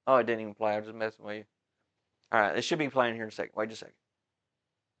 Oh, it didn't even play. I was just messing with you. All right. It should be playing here in a second. Wait just a second.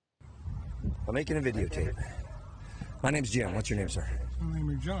 I'm making a videotape. My name's Jim. What's your name, sir? My name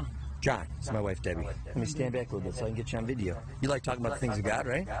is John. John. It's my wife, Debbie. Let me stand back a little bit so I can get you on video. You like talking about the things of God,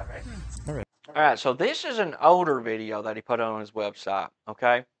 right? All right. All right. So this is an older video that he put on his website.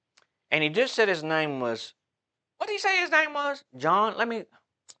 Okay. And he just said his name was, what did he say his name was? John?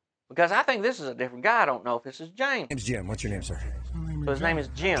 Because I think this is a different guy. I don't know if this is James. My name's Jim. What's your name, sir? So his name is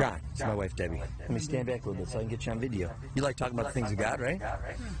Jim. John. It's my wife, Debbie. Let me stand back a little bit so I can get you on video. You like talking about the things of God, right?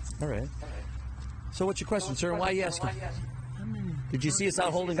 All right. So what's your question, sir? Why are you asking? Did you see us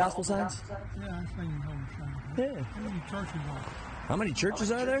out holding gospel signs? Yeah, I've seen the whole sign. Yeah. How many churches are there? How many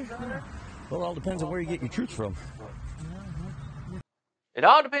churches are there? Well, it all depends on where you get your truth from. It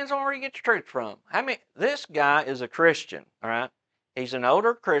all depends on where you get your truth from. This guy is a Christian, all right? He's an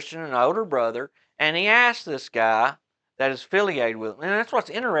older Christian, an older brother, and he asked this guy that is affiliated with him. And that's what's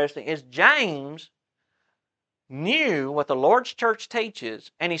interesting is James knew what the Lord's church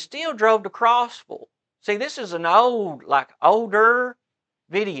teaches, and he still drove to Crossville. See, this is an older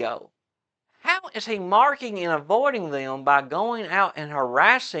video. How is he marking and avoiding them by going out and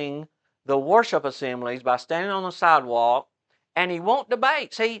harassing the worship assemblies by standing on the sidewalk? And he won't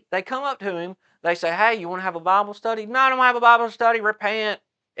debate. See, they come up to him. They say, hey, you want to have a Bible study? No, I don't have a Bible study. Repent.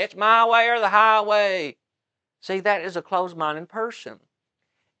 It's my way or the highway. See, that is a closed-minded person.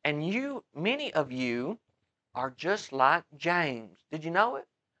 And many of you are just like James. Did you know it?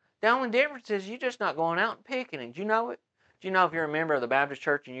 The only difference is you're just not going out and picking it. Do you know it? Do you know if you're a member of the Baptist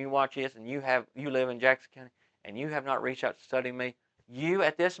church and you watch this and you live in Jackson County and you have not reached out to study me, you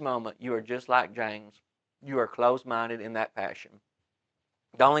at this moment, you are just like James. You are closed-minded in that fashion.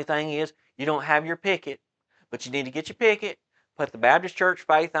 The only thing is you don't have your picket, but you need to get your picket, put the Baptist church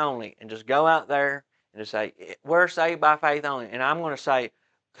faith only, and just go out there and just say, we're saved by faith only. And I'm going to say,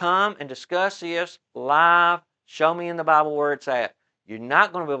 come and discuss this live. Show me in the Bible where it's at. You're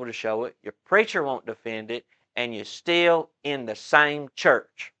not going to be able to show it. Your preacher won't defend it. And you're still in the same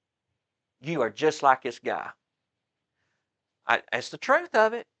church. You are just like this guy. That's the truth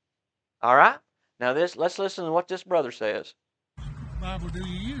of it. All right? Now let's listen to what this brother says. What Bible do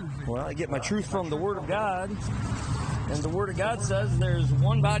you use? Well, I get my truth from the Word of God. And the Word of God says there's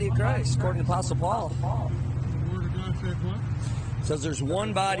one body of Christ, according to Apostle Paul. The Word of God says what? It says there's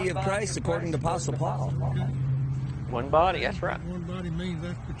one body of Christ, according to Apostle Paul. Okay. One body, that's right. One body means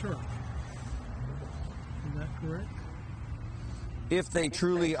that's the church. Is that correct? If they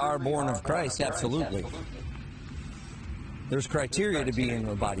truly are born of Christ, absolutely. There's criteria to be in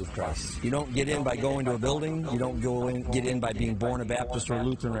the body of Christ. You don't get in by going to a building. You don't get in by being born a Baptist or a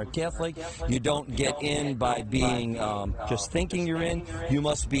Lutheran or a Catholic. You don't get in by being just thinking you're in. You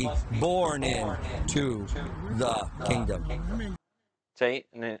must be born into the kingdom. See,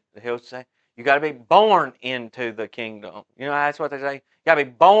 and then he'll say, you got to be born into the kingdom. You know, that's what they say. You got to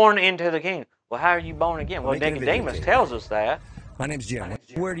be born into the kingdom. Well, how are you born again? Well, Nicodemus tells us that. My name's Jim.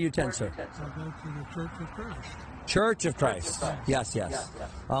 Where do you attend, sir? I go to the Church of Christ. Church of Christ. Yes, yes.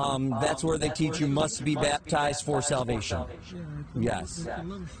 That's where they teach you must be baptized for salvation. Yes. It's a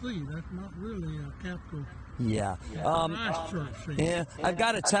little C. That's not really a capital. Yeah. Christ church. See? Yeah. I've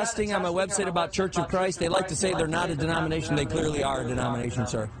got a testing on my website about Church of Christ. They like to say they're not a denomination. They clearly are a denomination,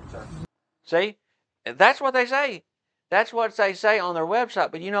 sir. See? That's what they say. That's what they say on their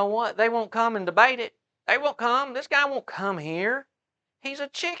website. But you know what? They won't come and debate it. They won't come. This guy won't come here. He's a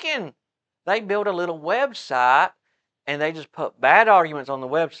chicken. They build a little website, and they just put bad arguments on the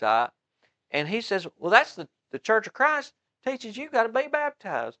website. And he says, well, that's the Church of Christ teaches you got to be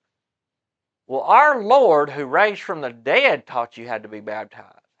baptized. Well, our Lord, who raised from the dead, taught you had to be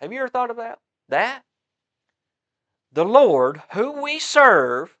baptized. Have you ever thought about that? The Lord, who we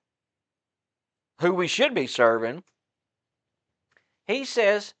serve, who we should be serving, he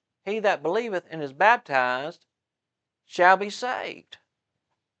says, he that believeth and is baptized shall be saved.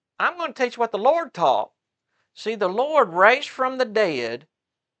 I'm going to teach what the Lord taught. See, the Lord raised from the dead,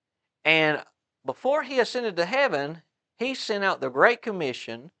 and before he ascended to heaven, he sent out the Great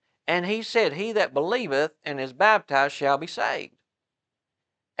Commission, and he said, he that believeth and is baptized shall be saved.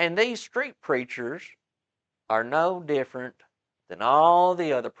 And these street preachers are no different than all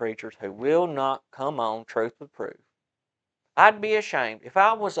the other preachers who will not come on truth with proof. I'd be ashamed if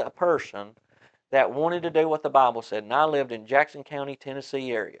I was a person that wanted to do what the Bible said, and I lived in Jackson County,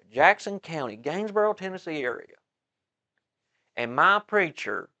 Tennessee area. Jackson County, Gainesboro, Tennessee area. And my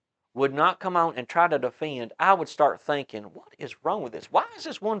preacher would not come on and try to defend. I would start thinking, what is wrong with this? Why has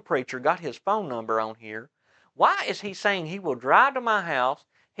this one preacher got his phone number on here? Why is he saying he will drive to my house,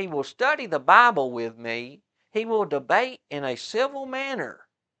 he will study the Bible with me, he will debate in a civil manner?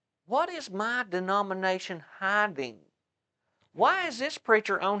 What is my denomination hiding? Why is this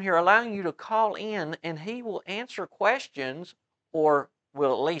preacher on here allowing you to call in and he will answer questions, or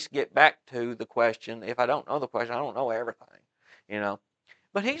will at least get back to the question? If I don't know the question, I don't know everything, you know.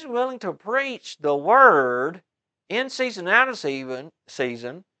 But he's willing to preach the word in season, out of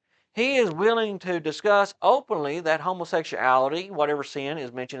season. He is willing to discuss openly that homosexuality, whatever sin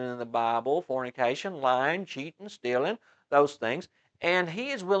is mentioned in the Bible, fornication, lying, cheating, stealing, those things. And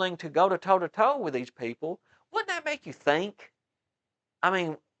he is willing to go to toe-to-toe with these people. Wouldn't that make you think? I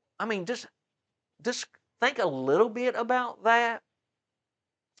mean, just think a little bit about that.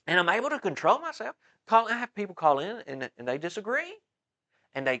 And I'm able to control myself. I have people call in and they disagree.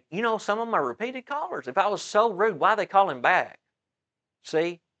 And they, you know, some of them are repeated callers. If I was so rude, why are they calling back?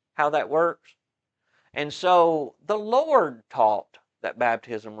 See how that works? And so the Lord taught that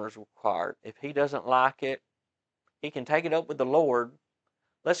baptism was required. If he doesn't like it, he can take it up with the Lord.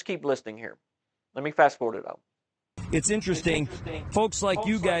 Let's keep listening here. Let me fast forward it up. It's interesting. Folks like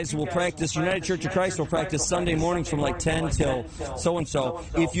you guys will practice, United Church of Christ will practice Sunday mornings from like 10 till so-and-so.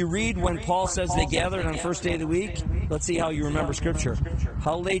 If you read when Paul says they gathered on the first day of the week, let's see how you remember Scripture.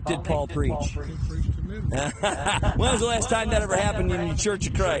 How late did Paul preach? When was the last time that ever happened in the Church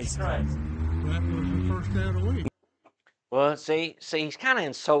of Christ? That was the first day of the week. Well, see, he's kind of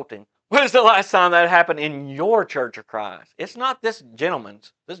insulting. When was the last time that happened in your Church of Christ? It's not this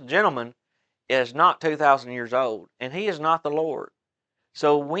gentleman's. This gentleman is not 2,000 years old, and he is not the Lord.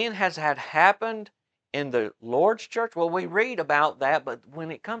 So when has that happened in the Lord's church? Well, we read about that, but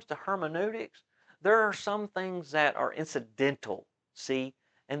when it comes to hermeneutics, there are some things that are incidental, see?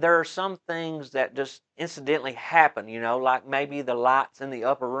 And there are some things that just incidentally happen, you know, like maybe the lights in the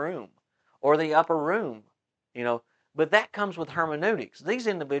upper room, or the upper room, you know. But that comes with hermeneutics. These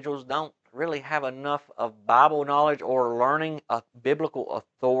individuals don't really have enough of Bible knowledge or learning a biblical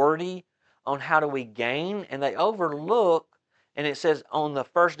authority on how do we gain, and they overlook, and it says on the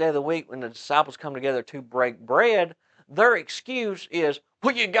first day of the week when the disciples come together to break bread, their excuse is,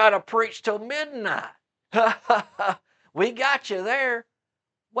 well, you got to preach till midnight. We got you there.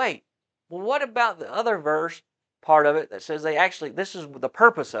 Wait, well, what about the other verse part of it that says they actually, this is the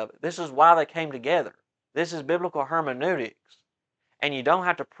purpose of it. This is why they came together. This is biblical hermeneutics. And you don't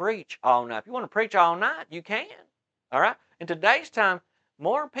have to preach all night. If you want to preach all night, you can. All right? In today's time,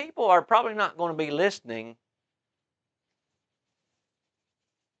 more people are probably not going to be listening.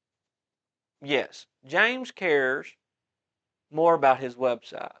 Yes, James cares more about his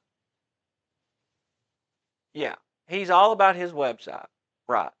website. Yeah, he's all about his website.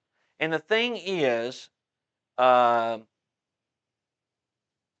 Right. And the thing is, yeah,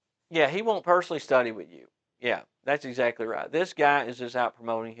 he won't personally study with you. Yeah, that's exactly right. This guy is just out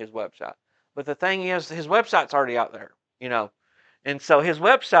promoting his website. But the thing is, his website's already out there, you know. And so his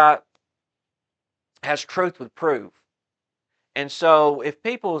website has truth with proof. And so if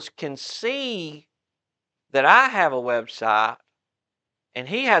people can see that I have a website and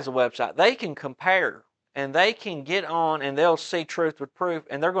he has a website, they can compare and they can get on and they'll see truth with proof,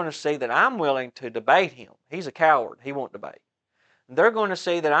 and they're going to see that I'm willing to debate him. He's a coward. He won't debate. And they're going to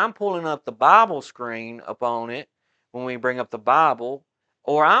see that I'm pulling up the Bible screen up on it when we bring up the Bible,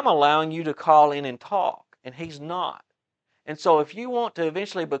 or I'm allowing you to call in and talk, and he's not. And so if you want to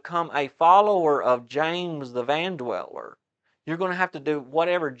eventually become a follower of James the Van Dweller, you're going to have to do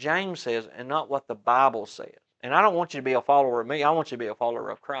whatever James says and not what the Bible says. And I don't want you to be a follower of me. I want you to be a follower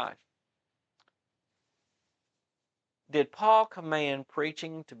of Christ. Did Paul command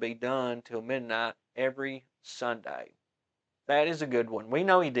preaching to be done till midnight every Sunday? That is a good one. We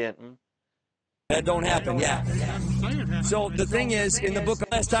know he didn't. That don't happen, yeah. So the thing is, in the book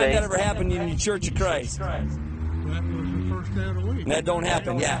of last time that ever happened in the Church of Christ. That was the first day of the week. That don't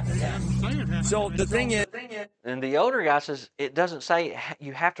happen, yeah. So the thing is, and the older guy says, it doesn't say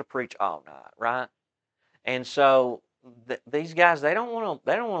you have to preach all night, right? And so these guys, they don't want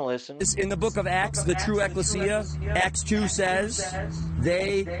to listen. In the book of Acts, the true ecclesia, Acts 2 says,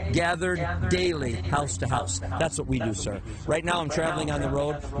 they gathered daily, house to house. That's what we do, sir. Right now I'm traveling on the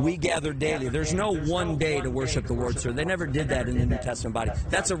road. We gather daily. There's no one day to worship the Lord, sir. They never did that in the New Testament body.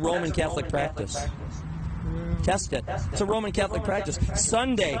 That's a Roman Catholic practice. Test it. It's a Roman Catholic practice.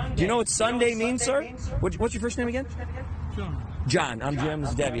 Sunday. Do you know what Sunday means, sir? What's your first name again? John. I'm Jim. This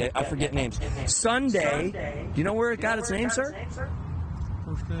is Debbie. I forget names. Sunday. Do you know where it got its name, sir?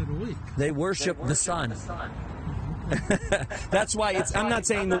 First day of the week. They worship the sun. That's why I'm not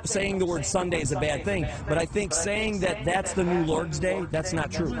saying the word Sunday is a bad thing, but I think saying that that's the new Lord's Day, that's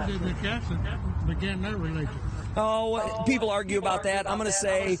not true. When did the Catholics begin their religion? Oh, people argue about that. I'm going to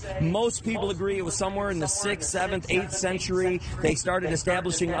say most people agree it was somewhere in the 6th, 7th, 8th century. They started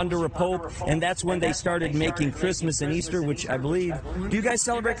establishing under a pope, and that's when they started making Christmas and Easter, which I believe. Do you guys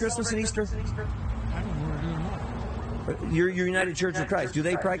celebrate Christmas and Easter? I don't know where it is. Your United Church of Christ, do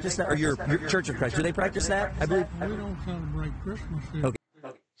they practice that? Or your Church of Christ, do they practice that? I believe. We don't celebrate Christmas here. Okay.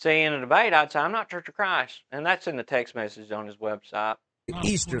 See, in a debate, I'd say I'm not Church of Christ, and that's in the text message on his website.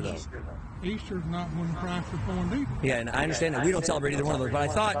 Easter, though. Easter's not when Christ was born either. Yeah, and I understand that we don't celebrate either one of those, but I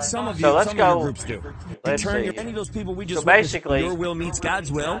thought some of So let's your go. groups do. Let's Turn see. any of those people we just So basically, your will meets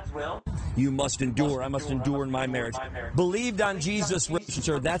God's will. You must endure. I must endure in my marriage. Believed on Jesus,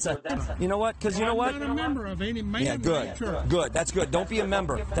 sir. That's a. You know what? Because you know what? I'm not a member of any man. Yeah, good. Good. That's good. Don't be a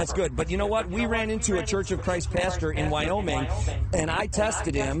member. That's good. But you know what? We ran into a Church of Christ pastor in Wyoming, and I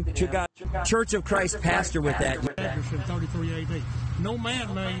tested him to God. Church of Christ pastor with that. In 33 AD. No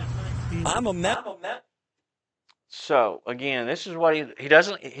man made. I'm a member. So again, this is what he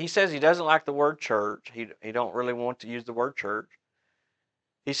doesn't. He says he doesn't like the word church. He don't really want to use the word church.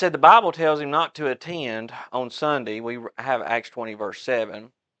 He said the Bible tells him not to attend on Sunday. We have Acts 20 verse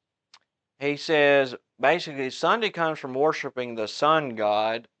 7. He says basically Sunday comes from worshiping the sun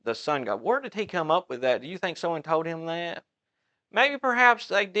god. The sun god. Where did he come up with that? Do you think someone told him that? Maybe perhaps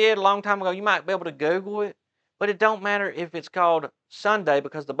they did a long time ago. You might be able to Google it. But it don't matter if it's called Sunday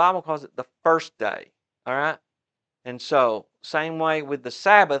because the Bible calls it the first day. All right? And so, same way with the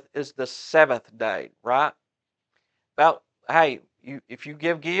Sabbath is the seventh day, right? About, hey, if you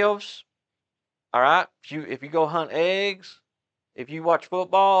give gifts, all right? If you go hunt eggs, if you watch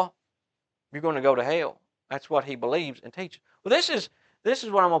football, you're going to go to hell. That's what he believes and teaches. Well, this is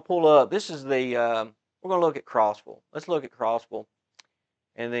what I'm going to pull up. This is the, we're going to look at Crossville. Let's look at Crossville.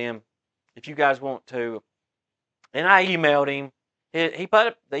 And then, if you guys want to, and I emailed him. He put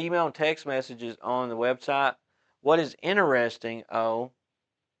up the email and text messages on the website. What is interesting,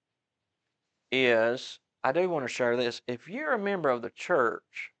 is I do want to share this. If you're a member of the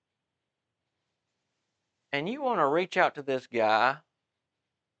church and you want to reach out to this guy,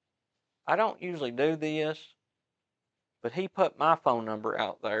 I don't usually do this, but he put my phone number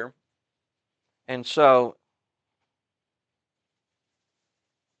out there. And so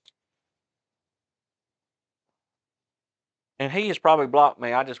and he has probably blocked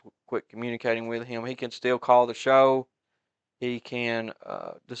me. I just quit communicating with him. He can still call the show. He can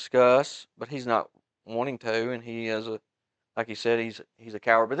discuss, but he's not wanting to. And he is like he said, he's a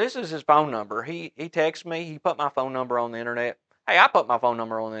coward. But this is his phone number. He texts me. He put my phone number on the internet. Hey, I put my phone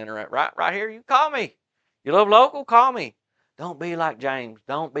number on the internet right here. You call me. You live local? Call me. Don't be like James.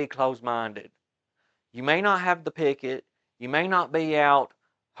 Don't be closed-minded. You may not have the picket. You may not be out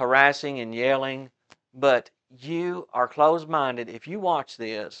harassing and yelling, but you are closed-minded if you watch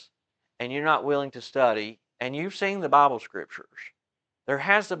this and you're not willing to study and you've seen the Bible scriptures. There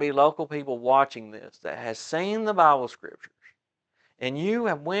has to be local people watching this that has seen the Bible scriptures. And you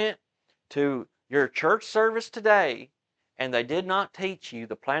have went to your church service today and they did not teach you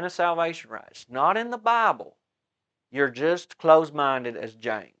the plan of salvation right. It's not in the Bible. You're just closed-minded as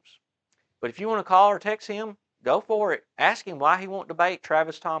James. But if you want to call or text him, go for it. Ask him why he won't debate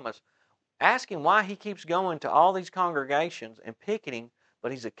Travis Thomas. Ask him why he keeps going to all these congregations and picketing,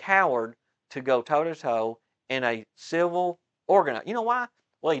 but he's a coward to go toe-to-toe in a civil organization. You know why?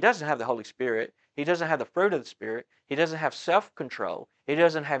 Well, he doesn't have the Holy Spirit. He doesn't have the fruit of the Spirit. He doesn't have self-control. He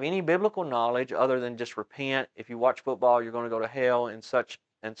doesn't have any biblical knowledge other than just repent. If you watch football, you're going to go to hell and such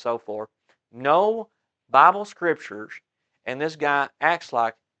and so forth. No Bible scriptures, and this guy acts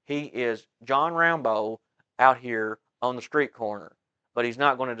like he is John Rambo out here on the street corner, but he's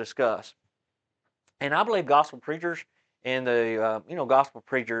not going to discuss. And I believe gospel preachers and the gospel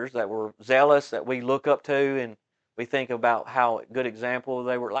preachers that were zealous that we look up to and we think about how good example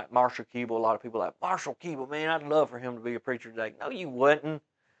they were, like Marshall Keeble. A lot of people are like, Marshall Keeble, man, I'd love for him to be a preacher today. No, you wouldn't.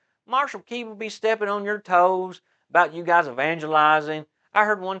 Marshall Keeble would be stepping on your toes about you guys evangelizing. I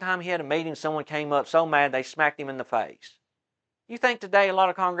heard one time he had a meeting, someone came up so mad they smacked him in the face. You think today a lot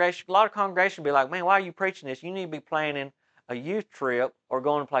of congregations will be like, man, why are you preaching this? You need to be planning a youth trip or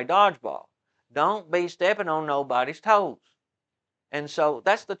going to play dodgeball. Don't be stepping on nobody's toes. And so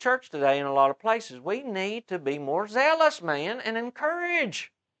that's the church today in a lot of places. We need to be more zealous, man, and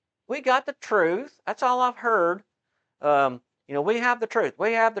encourage. We got the truth. That's all I've heard. We have the truth.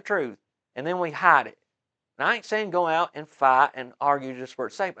 We have the truth. And then we hide it. And I ain't saying go out and fight and argue just for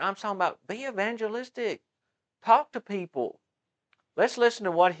its sake, but I'm talking about be evangelistic. Talk to people. Let's listen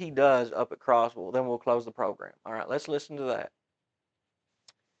to what he does up at Crossville. Then we'll close the program. All right, let's listen to that.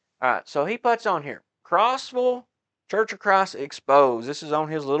 All right, so he puts on here, Crossville Church of Christ Exposed. This is on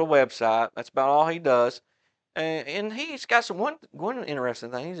his little website. That's about all he does. And he's got one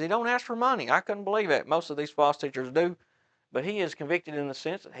interesting thing. He don't ask for money. I couldn't believe that. Most of these false teachers do. But he is convicted in the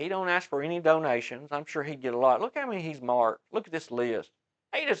sense that he don't ask for any donations. I'm sure he'd get a lot. Look how many he's marked. Look at this list.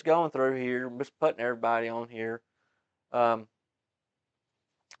 He just going through here, just putting everybody on here. But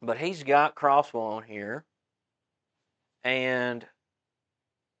he's got Crossville on here. And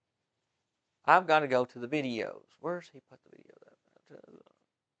I've got to go to the videos. Where's he put the video?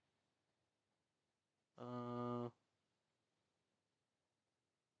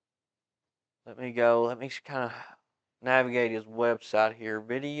 Let me go. Let me kind of navigate his website here.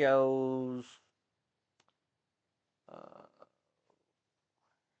 Videos.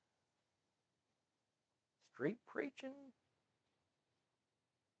 Street preaching.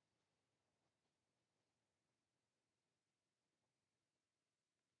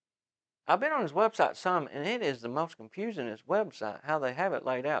 I've been on his website some, and it is the most confusing, his website, how they have it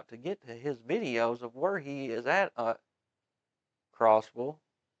laid out to get to his videos of where he is at Crossville.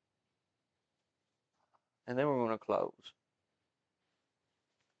 And then we're going to close.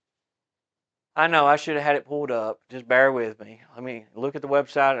 I know I should have had it pulled up. Just bear with me. Let me look at the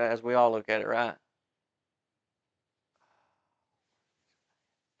website as we all look at it, right?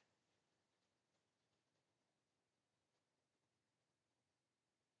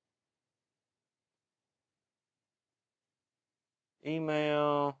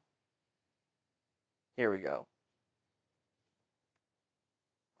 Email. Here we go.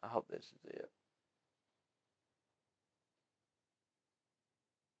 I hope this is it.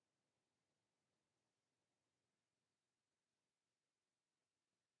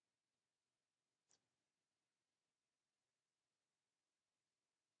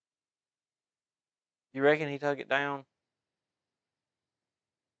 You reckon he took it down?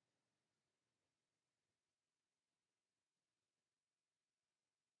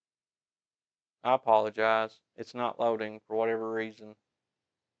 I apologize. It's not loading for whatever reason.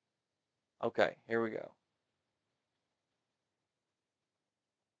 Okay, here we go.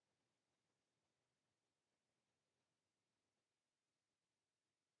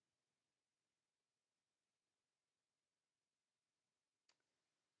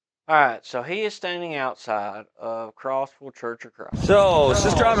 All right, so he is standing outside of Crossville Church of Christ. So,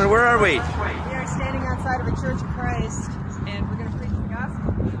 Sister Aman, where are we? We are standing outside of a Church of Christ, and we're going to preach the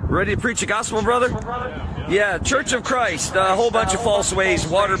gospel. Ready to preach the gospel, brother? Yeah, Church of Christ, a whole bunch of false ways,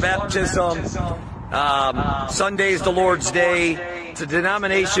 water baptism, Sunday's the Lord's Day. It's a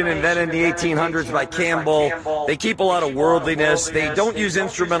denomination invented in the 1800s by Campbell. They keep a lot of worldliness. They don't use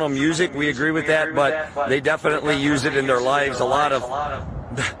instrumental music. We agree with that, but they definitely use it in their lives. A lot of...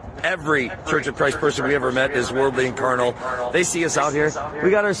 Every Church of Christ person we ever met is worldly and carnal. They see us out here. We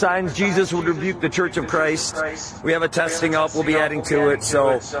got our signs. Jesus would rebuke the Church of Christ. We have a testing up. We'll be adding to it.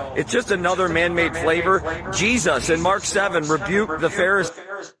 So it's just another man-made flavor. Jesus in Mark 7 rebuked the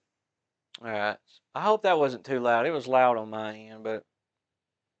Pharisees. All right. I hope that wasn't too loud. It was loud on my end, but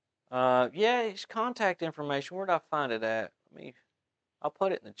yeah, his contact information. Where did I find it at? I'll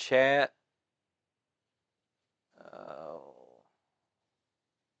put it in the chat.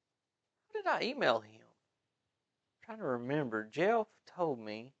 Did I email him? I'm trying to remember. Jeff told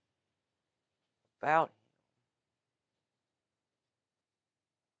me about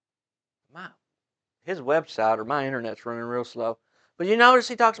him. His website or my internet's running real slow. But you notice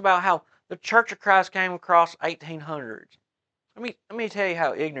he talks about how the Church of Christ came across 1800s. Let me tell you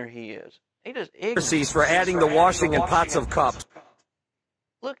how ignorant he is. He just ignorant. For adding the washing in pots of cups.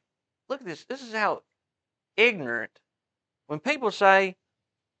 Look at this. This is how ignorant. When people say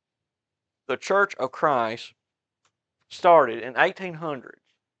the Church of Christ started in 1800s.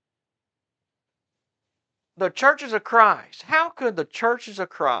 The Churches of Christ. How could the Churches of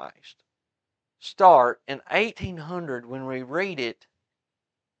Christ start in 1800 when we read it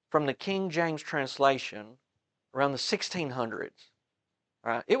from the King James translation around the 1600s?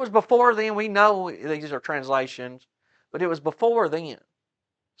 Right? It was before then. We know these are translations, but it was before then.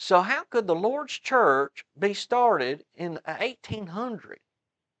 So how could the Lord's church be started in 1800?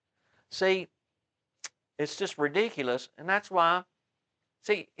 See, it's just ridiculous, and that's why.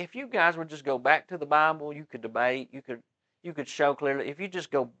 See, if you guys would just go back to the Bible, you could debate, you could show clearly. If you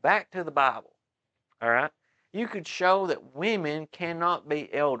just go back to the Bible, all right, you could show that women cannot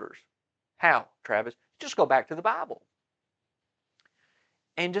be elders. How, Travis? Just go back to the Bible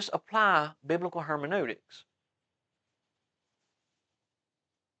and just apply biblical hermeneutics.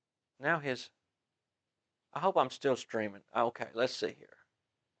 Now I hope I'm still streaming. Okay, let's see here.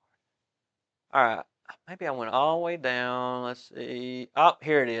 All right, maybe I went all the way down. Let's see. Oh,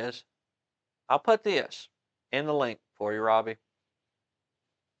 here it is. I'll put this in the link for you, Robbie.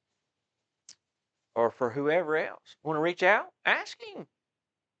 Or for whoever else. Want to reach out? Ask him.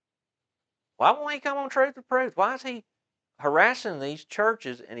 Why won't he come on Truth or Proof? Why is he harassing these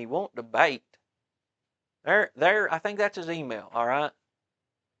churches and he won't debate? I think that's his email, all right?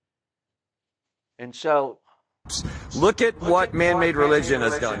 And so, look at what man-made religion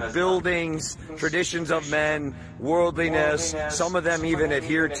has done. Buildings, traditions of men, worldliness. Some of them even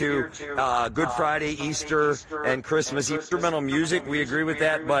adhere to Good Friday, Easter, and Christmas. Instrumental music, we agree with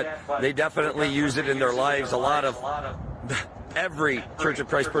that, but they definitely use it in their lives. A lot of every Church of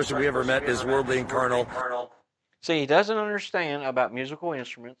Christ person we ever met is worldly and carnal. See, he doesn't understand about musical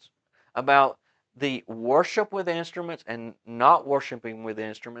instruments, about the worship with instruments and not worshiping with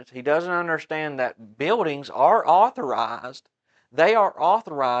instruments. He doesn't understand that buildings are authorized. They are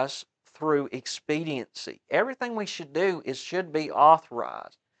authorized through expediency. Everything we should do should be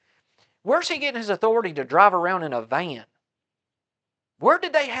authorized. Where's he getting his authority to drive around in a van? Where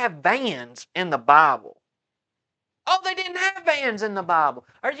did they have vans in the Bible? Oh, they didn't have vans in the Bible.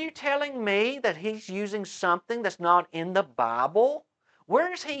 Are you telling me that he's using something that's not in the Bible?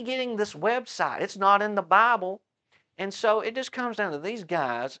 Where is he getting this website? It's not in the Bible. And so it just comes down to these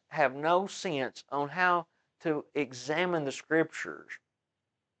guys have no sense on how to examine the Scriptures.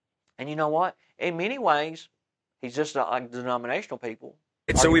 And you know what? In many ways, he's just like denominational people.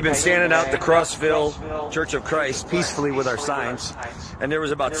 So we've been standing out the Crossville Church of Christ peacefully with our signs, and there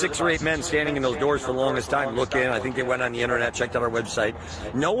was about 6 or 8 men standing in those doors for the longest time looking. I think they went on the internet, checked out our website.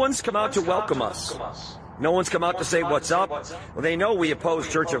 No one's come out to welcome us. No one's come out to say what's up. Well, they know we oppose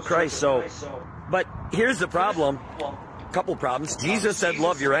Church of Christ, so. But here's the problem. A couple problems. Jesus said,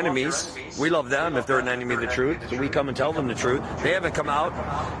 love your enemies. We love them if they're an enemy of the truth. So we come and tell them the truth. They haven't come out.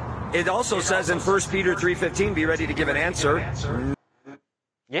 It also says in 1 Peter 3:15, be ready to give an answer.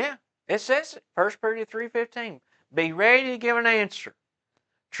 Yeah, it says it. 1 Peter 3:15. Be ready to give an answer.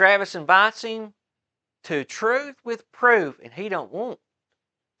 Travis invites him to truth with proof, and he don't want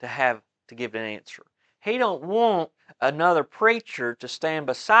to have to give an answer. He don't want another preacher to stand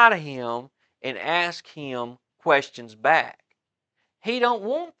beside of him and ask him questions back. He don't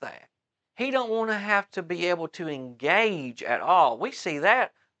want that. He don't want to have to be able to engage at all. We see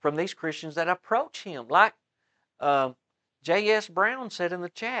that from these Christians that approach him. Like J.S. Brown said in the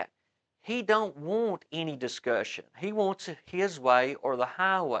chat, he don't want any discussion. He wants it his way or the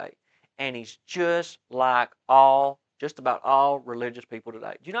highway. And he's just like just about all religious people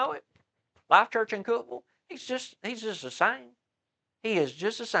today. Do you know it? Life Church in Cookville, he's just the same. He is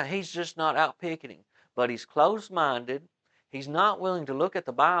just the same. He's just not out picketing. But he's closed-minded. He's not willing to look at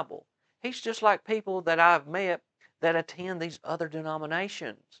the Bible. He's just like people that I've met that attend these other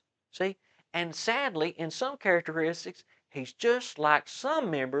denominations. See? And sadly, in some characteristics, he's just like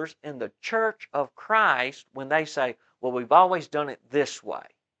some members in the Church of Christ when they say, well, we've always done it this way.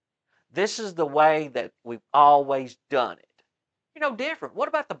 This is the way that we've always done it. Different. What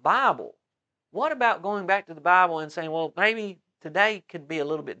about the Bible? What about going back to the Bible and saying, well, maybe today could be a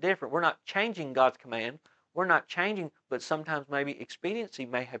little bit different. We're not changing God's command. We're not changing, but sometimes maybe expediency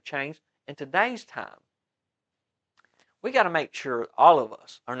may have changed in today's time. We got to make sure all of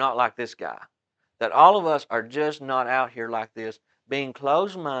us are not like this guy. That all of us are just not out here like this, being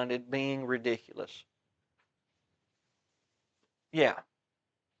closed-minded, being ridiculous. Yeah.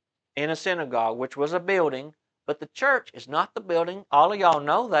 In a synagogue, which was a building, but the church is not the building. All of y'all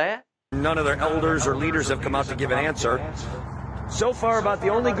know that. None of their elders or leaders have come out to give an answer. So far, about the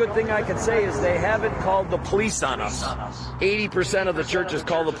only good thing I can say is they haven't called the police on us. 80% of the churches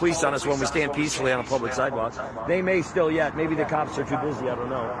call the police on us when we stand peacefully on a public sidewalk. They may still yet. Maybe the cops are too busy. I don't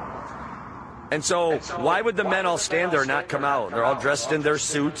know. And so, why would the men all stand there and not come out? They're all dressed in their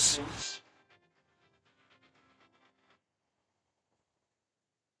suits.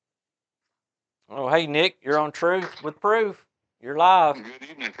 Oh, hey, Nick, you're on Truth with Proof. You're live. Good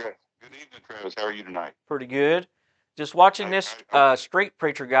evening, Travis. Good evening, Travis. How are you tonight? Pretty good. Just watching this street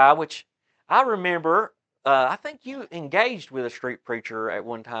preacher guy, which I remember I think you engaged with a street preacher at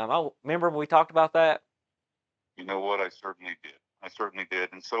one time. I remember we talked about that. You know what? I certainly did. I certainly did.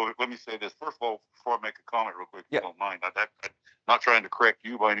 And so let me say this. First of all, before I make a comment real quick, if you don't mind, I'm not trying to correct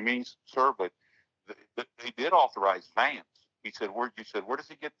you by any means, sir, but they did authorize vans. He said, where does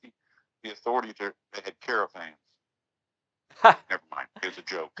he get the authority to head caravans? Never mind. It was a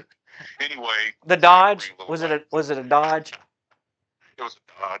joke. Anyway. The Dodge? Was it a Dodge? It was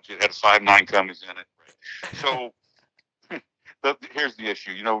a Dodge. It had 5.9 Cummins in it. So here's the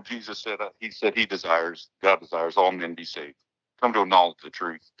issue. You know, Jesus said, God desires all men be saved. Come to a knowledge of the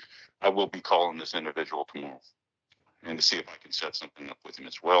truth. I will be calling this individual tomorrow and to see if I can set something up with him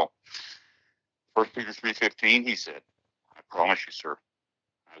as well. 1 Peter 3:15, he said, I promise you, sir,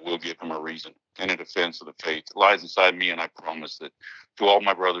 I will give him a reason and a defense of the faith that lies inside me, and I promise that to all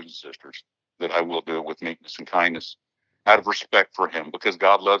my brothers and sisters that I will do it with meekness and kindness out of respect for him, because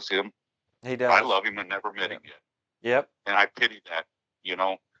God loves him. He does. I love him and never met him yet. Yep. And I pity that, you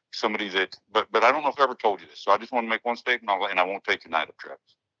know, somebody that, but I don't know if I ever told you this, so I just want to make one statement, and I won't take your night up, Travis.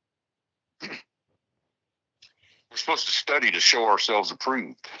 We're supposed to study to show ourselves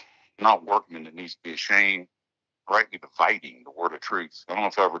approved, not workmen that needs to be ashamed, rightly dividing the word of truth. I don't know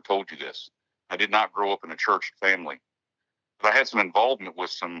if I ever told you this. I did not grow up in a church family, but I had some involvement with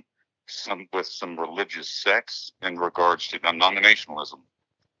some religious sects in regards to denominationalism.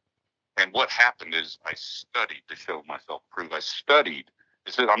 And what happened is I studied to show myself approved. I studied.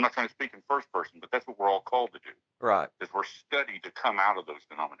 I'm not trying to speak in first person, but that's what we're all called to do. Right. Is we're studied to come out of those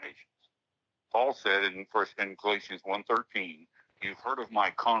denominations. Paul said in Galatians 1:13, you've heard of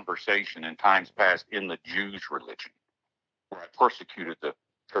my conversation in times past in the Jews' religion, where I persecuted the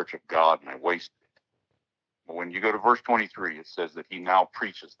church of God and I wasted it. But when you go to verse 23, it says that he now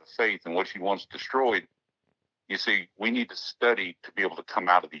preaches the faith and what he wants destroyed. You see, we need to study to be able to come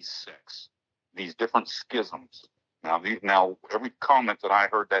out of these sects, these different schisms. Now, every comment that I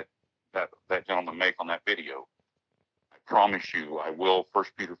heard that gentleman make on that video, I promise you, I will. 1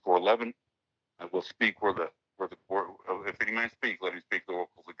 Peter 4:11, I will speak where if any man speak, let him speak the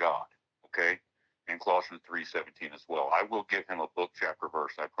oracles of God. Okay, and Colossians 3:17 as well. I will give him a book, chapter,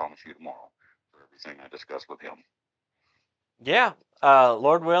 verse. I promise you tomorrow for everything I discuss with him. Yeah,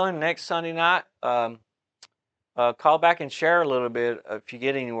 Lord willing, next Sunday night. Call back and share a little bit if you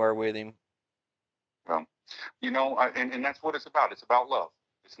get anywhere with him. Well, you know, and that's what it's about. It's about love.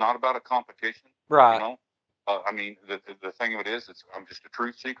 It's not about a competition. Right. You know, I mean, the thing of it is, I'm just a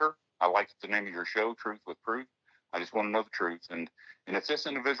truth seeker. I like the name of your show, Truth with Proof. I just want to know the truth. And if this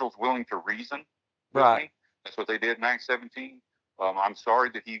individual's willing to reason with me, that's what they did in Acts 17. I'm sorry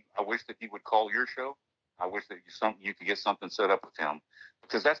I wish that he would call your show. I wish that you could get something set up with him,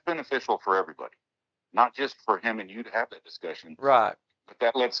 because that's beneficial for everybody. Not just for him and you to have that discussion. Right. But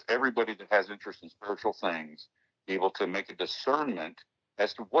that lets everybody that has interest in spiritual things be able to make a discernment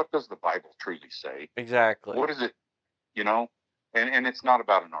as to what does the Bible truly say. Exactly. What is it, you know? And it's not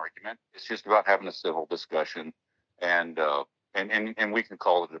about an argument. It's just about having a civil discussion, and we can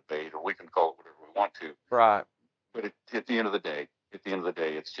call it a debate, or we can call it whatever we want to. Right. But at the end of the day,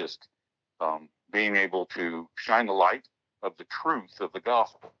 it's just being able to shine the light of the truth of the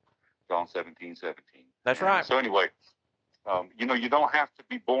gospel. John 17:17. That's right. So anyway, you know, you don't have to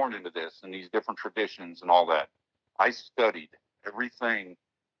be born into this and these different traditions and all that. I studied everything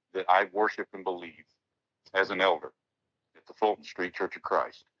that I worship and believe as an elder at the Fulton Street Church of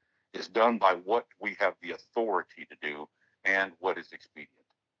Christ is done by what we have the authority to do and what is expedient.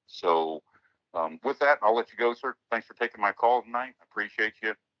 So with that, I'll let you go, sir. Thanks for taking my call tonight. I appreciate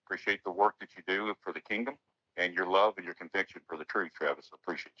you. Appreciate the work that you do for the kingdom and your love and your conviction for the truth, Travis. I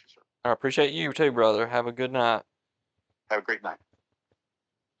appreciate you, sir. I appreciate you too, brother. Have a good night. Have a great night.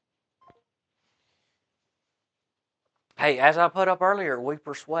 Hey, as I put up earlier, we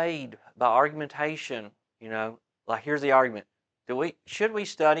persuade by argumentation. You know, like here's the argument: should we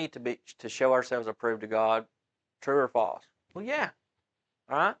study to show ourselves approved to God? True or false? Well, yeah.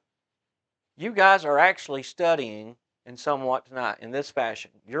 All right. You guys are actually studying in somewhat tonight in this fashion.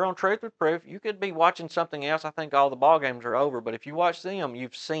 You're on Truth with Proof. You could be watching something else. I think all the ball games are over. But if you watch them,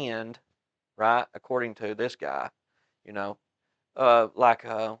 you've sinned, right? According to this guy, you know,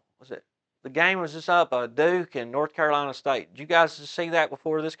 was it? The game was just up, Duke and North Carolina State. Did you guys see that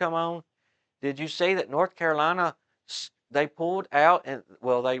before this come on? Did you see that North Carolina, they pulled out, and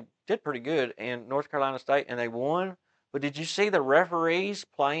well, they did pretty good in North Carolina State, and they won. But did you see the referees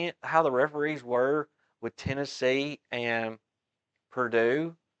playing, how the referees were with Tennessee and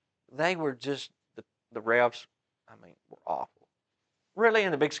Purdue? They were just, the refs, I mean, were awful. Really,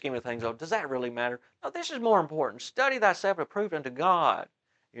 in the big scheme of things, though, does that really matter? No, this is more important. Study thyself approved unto God,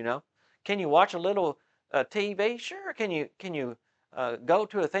 you know. Can you watch a little TV? Sure. Can you go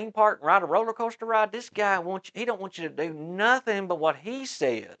to a theme park and ride a roller coaster ride? This guy he don't want you to do nothing but what he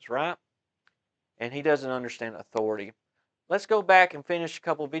says, right? And he doesn't understand authority. Let's go back and finish a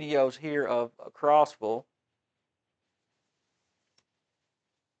couple videos here of Crossville.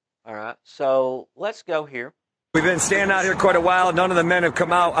 All right, so let's go here. We've been standing out here quite a while. None of the men have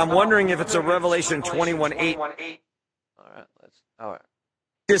come out. I'm wondering if it's a Revelation 21:8. All right.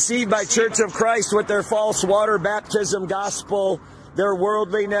 Deceived by Church of Christ with their false water baptism gospel, their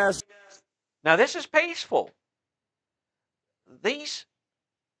worldliness. Now this is peaceful. These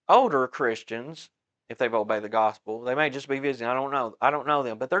older Christians, if they've obeyed the gospel, they may just be visiting. I don't know. I don't know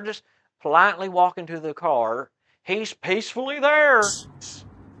them, but they're just politely walking to the car. He's peacefully there.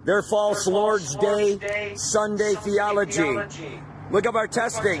 Their false Lord's Day, Sunday theology. Look up our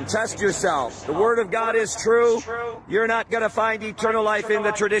testing. Test yourself. The Word of God is true. You're not going to find eternal life in the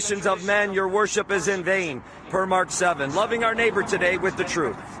traditions of men. Your worship is in vain. Per Mark 7. Loving our neighbor today with the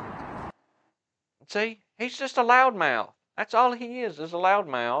truth. See, he's just a loudmouth. That's all he is a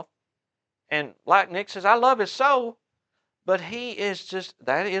loudmouth. And like Nick says, I love his soul. But he is just,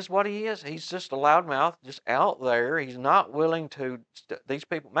 that is what he is. He's just a loudmouth, just out there. He's not willing to, these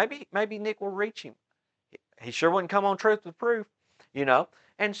people, maybe Nick will reach him. He sure wouldn't come on Truth with Proof, you know.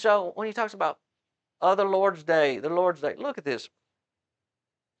 And so when he talks about the Lord's Day, look at this.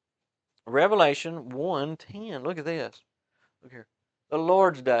 Revelation 1:10, look at this. Look here. The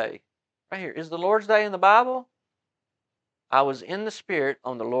Lord's Day. Right here. Is the Lord's Day in the Bible? I was in the Spirit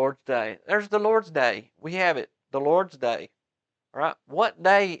on the Lord's Day. There's the Lord's Day. We have it. The Lord's Day. All right. What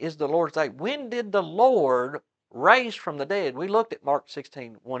day is the Lord's Day? When did the Lord raise from the dead? We looked at Mark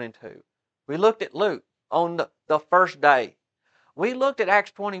 16:1 and 2. We looked at Luke on the first day. We looked at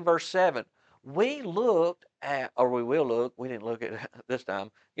Acts 20, verse 7. We looked at, or we will look, we didn't look at it this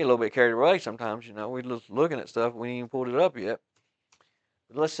time. Get a little bit carried away sometimes, you know. We're just looking at stuff. We ain't even pulled it up yet.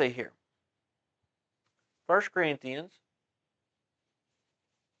 But let's see here. 1 Corinthians.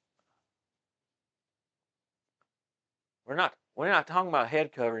 We're not talking about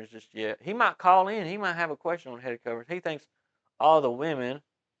head coverings just yet. He might call in. He might have a question on head coverings. He thinks all the women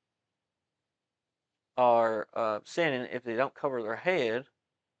are sinning if they don't cover their head.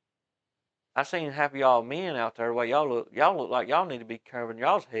 I seen half of y'all men out there. The way y'all look like y'all need to be covering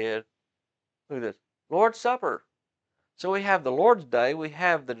y'all's head. Look at this. Lord's Supper. So we have the Lord's Day. We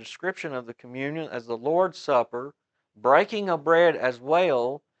have the description of the communion as the Lord's Supper, breaking of bread as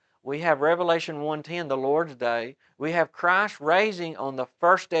well. We have Revelation 1:10, the Lord's Day. We have Christ raising on the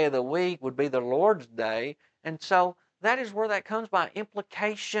first day of the week would be the Lord's Day. And so that is where that comes by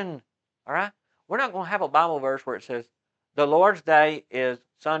implication. All right? We're not going to have a Bible verse where it says the Lord's Day is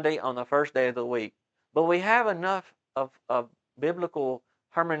Sunday on the first day of the week. But we have enough of biblical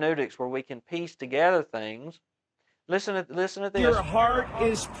hermeneutics where we can piece together things. Listen to this. Your heart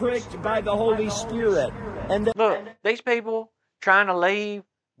is pricked by the Holy Spirit. And look, these people trying to leave,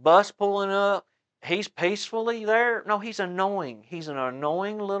 bus pulling up, he's peacefully there. No, he's annoying. He's an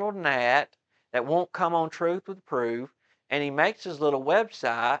annoying little gnat that won't come on Truth with Proof, and he makes his little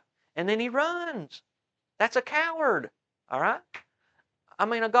website, and then he runs. That's a coward, all right? I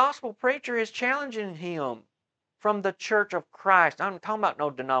mean, a gospel preacher is challenging him from the Church of Christ. I'm talking about no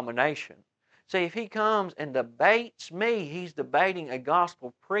denomination. See, if he comes and debates me, he's debating a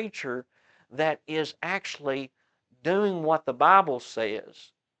gospel preacher that is actually doing what the Bible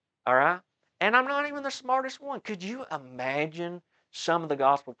says. All right? And I'm not even the smartest one. Could you imagine some of the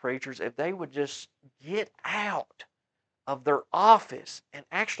gospel preachers if they would just get out of their office and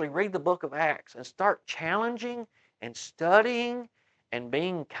actually read the book of Acts and start challenging and studying and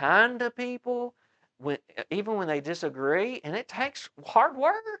being kind to people even when they disagree? And it takes hard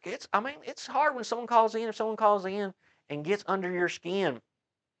work. It's hard when someone calls in, if someone calls in and gets under your skin.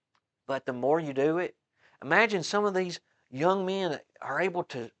 But the more you do it, imagine some of these young men are able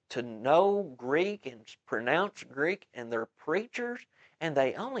to know Greek and pronounce Greek, and they're preachers, and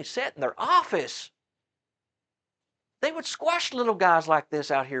they only sit in their office. They would squash little guys like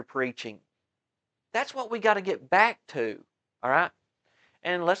this out here preaching. That's what we got to get back to, all right?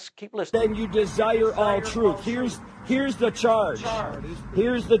 And let's keep listening. Then you desire all truth. Here's the charge.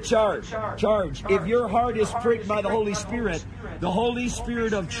 Here's the charge. If your heart is pricked by the Holy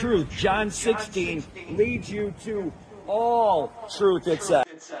Spirit of truth, John 16, leads you to all truth, it says.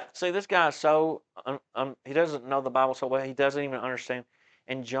 See, this guy is so, he doesn't know the Bible so well, he doesn't even understand.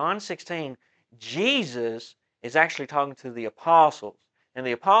 In John 16, Jesus is actually talking to the apostles. And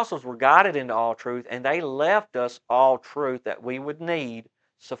the apostles were guided into all truth, and they left us all truth that we would need,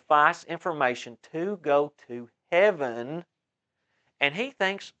 suffice information to go to heaven. And he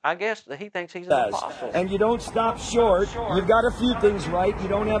thinks, I guess, that he thinks he's an apostle. And you don't stop short. You've got a few things right. You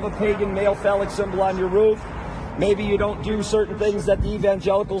don't have a pagan male phallic symbol on your roof. Maybe you don't do certain things that the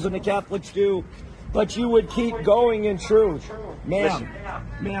evangelicals and the Catholics do. But you would keep going in truth.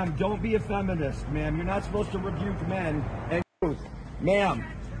 Ma'am, don't be a feminist, ma'am. You're not supposed to rebuke men and truth. Ma'am,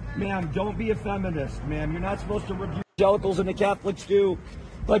 don't be a feminist, ma'am. You're not supposed to rebuke evangelicals and the Catholics do.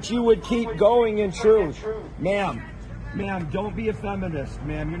 But you would keep going in truth. Ma'am, don't be a feminist,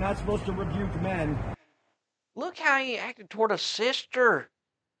 ma'am. You're not supposed to rebuke men. Look how he acted toward a sister.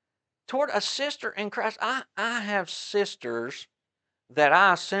 Toward a sister in Christ. I have sisters that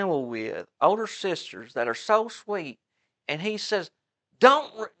I assemble with, older sisters that are so sweet. And he says,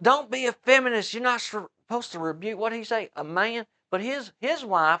 don't be a feminist. You're not supposed to rebuke, what did he say, a man? But his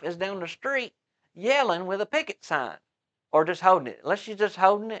wife is down the street yelling with a picket sign. Or just holding it. Unless she's just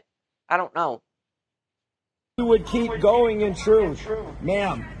holding it. I don't know. You would keep going in truth.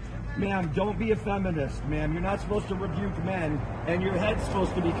 Ma'am, don't be a feminist, ma'am. You're not supposed to rebuke men, and your head's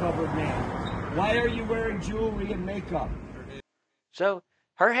supposed to be covered, ma'am. Why are you wearing jewelry and makeup? So,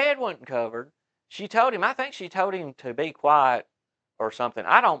 her head wasn't covered. She told him, I think she told him to be quiet or something.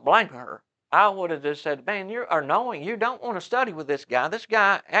 I don't blame her. I would have just said, man, you are knowing you don't want to study with this guy. This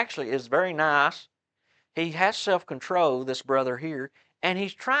guy actually is very nice. He has self-control, this brother here, and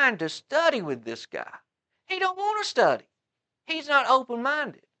he's trying to study with this guy. He don't want to study. He's not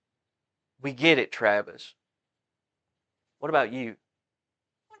open-minded. We get it, Travis. What about you?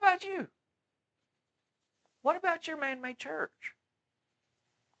 What about you? What about your man-made church?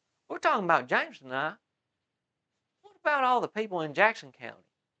 We're talking about James and I. What about all the people in Jackson County?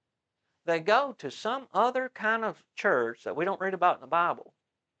 They go to some other kind of church that we don't read about in the Bible,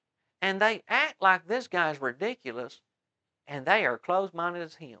 and they act like this guy's ridiculous, and they are closed-minded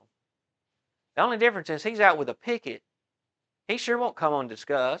as him. The only difference is he's out with a picket. He sure won't come on and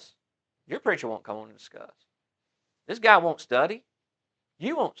discuss. Your preacher won't come on and discuss. This guy won't study.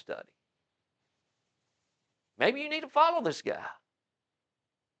 You won't study. Maybe you need to follow this guy.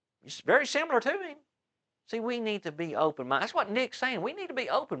 It's very similar to him. See, we need to be open-minded. That's what Nick's saying. We need to be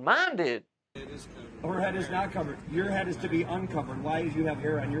open-minded. Her head is not covered. Your head is to be uncovered. Why do you have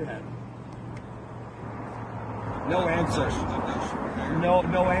hair on your head? No answer.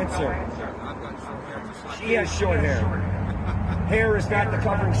 No answer. She has short hair. Hair is not the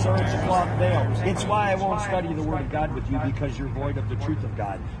covering, sir. It's a cloth veil. It's why I won't study the Word of God with you, because you're void of the truth of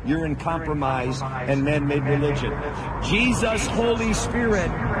God. You're in compromise and man-made religion. Jesus, Holy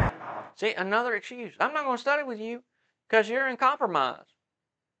Spirit. See, another excuse. I'm not going to study with you because you're in compromise.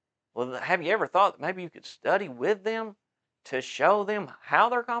 Well, have you ever thought that maybe you could study with them to show them how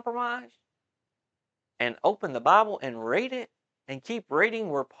they're compromised? And open the Bible and read it and keep reading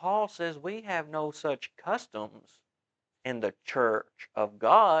where Paul says we have no such customs in the church of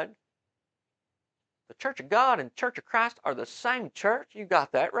God. The church of God and church of Christ are the same church. You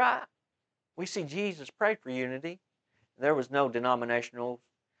got that right. We see Jesus prayed for unity. There was no denominational.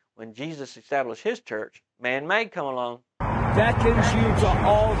 When Jesus established his church, man-made come along. Beckons you to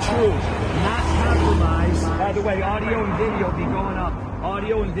all truth, not compromise. By the way, audio and video will be going up.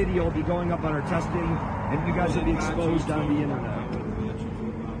 Audio and video will be going up on our testing, and you guys will be exposed on the internet.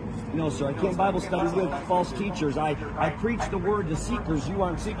 No, sir, I can't Bible study with false teachers. I preach the word to seekers. You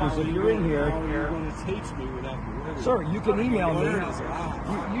aren't seekers. If you're in here, sir, you can email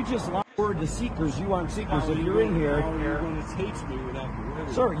me. You just lied the word to seekers. You aren't seekers. If you're in here,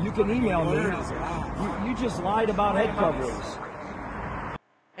 sir, you can email me. You just lied about head coverings.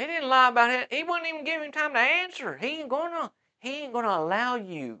 He didn't lie about it. He wouldn't even give him time to answer. He ain't gonna allow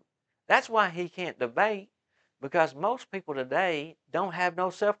you. That's why he can't debate. Because most people today don't have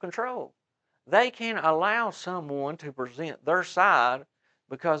no self-control. They can't allow someone to present their side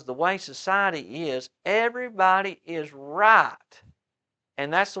because the way society is, everybody is right.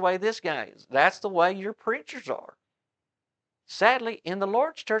 And that's the way this guy is. That's the way your preachers are. Sadly, in the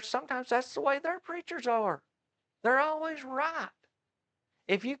Lord's church, sometimes that's the way their preachers are. They're always right.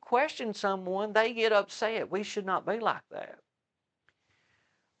 If you question someone, they get upset. We should not be like that.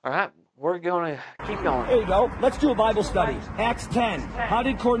 All right, we're going to keep going. There you go. Let's do a Bible study. Acts 10. How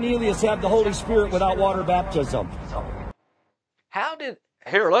did Cornelius have the Holy Spirit without water baptism?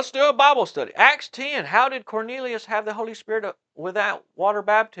 Here, let's do a Bible study. Acts 10. How did Cornelius have the Holy Spirit without water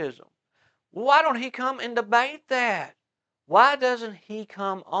baptism? Why don't he come and debate that? Why doesn't he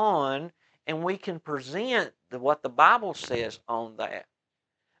come on and we can present what the Bible says on that?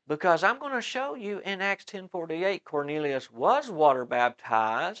 Because I'm going to show you in Acts 10:48, Cornelius was water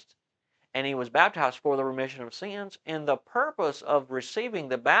baptized, and he was baptized for the remission of sins, and the purpose of receiving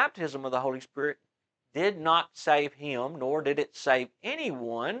the baptism of the Holy Spirit did not save him, nor did it save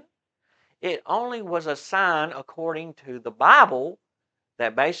anyone. It only was a sign, according to the Bible,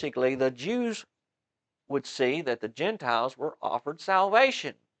 that basically the Jews would see that the Gentiles were offered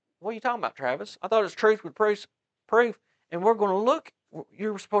salvation. What are you talking about, Travis? I thought it was truth with proof, and we're going to look.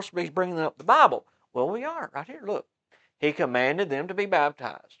 You're supposed to be bringing up the Bible. Well, we are, right here, look. He commanded them to be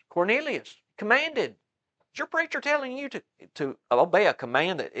baptized. Cornelius commanded. Is your preacher telling you to obey a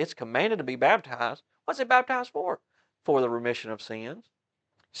command that it's commanded to be baptized? What's it baptized for? For the remission of sins.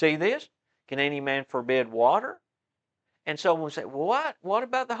 See this? Can any man forbid water? And so when we say, well, what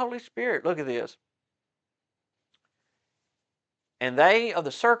about the Holy Spirit? Look at this. And they of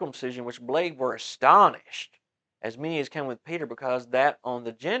the circumcision which believed were astonished, as many as came with Peter, because that on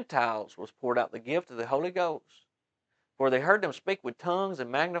the Gentiles was poured out the gift of the Holy Ghost. For they heard them speak with tongues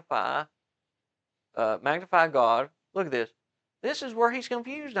and magnify God. Look at this. This is where he's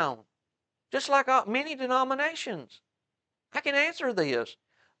confused on. Just like many denominations. I can answer this.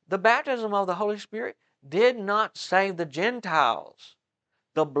 The baptism of the Holy Spirit did not save the Gentiles.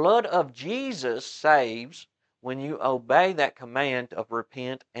 The blood of Jesus saves when you obey that command of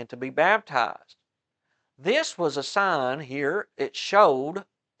repent and to be baptized. This was a sign here, it showed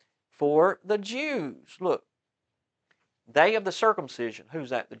for the Jews. Look, they of the circumcision,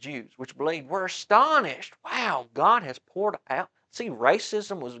 who's that? The Jews, which believed, were astonished. Wow, God has poured out. See,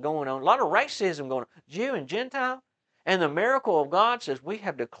 racism was going on. A lot of racism going on. Jew and Gentile. And the miracle of God says, we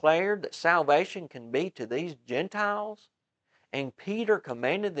have declared that salvation can be to these Gentiles. And Peter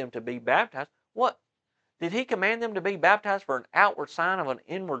commanded them to be baptized. What? Did he command them to be baptized for an outward sign of an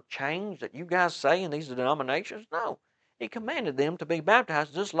inward change that you guys say in these denominations? No. He commanded them to be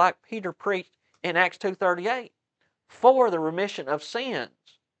baptized just like Peter preached in Acts 2:38 for the remission of sins.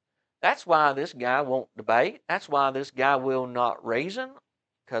 That's why this guy won't debate. That's why this guy will not reason,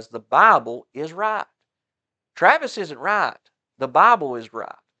 because the Bible is right. Travis isn't right. The Bible is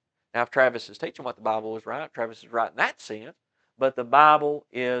right. Now, if Travis is teaching what the Bible is right, Travis is right in that sense, but the Bible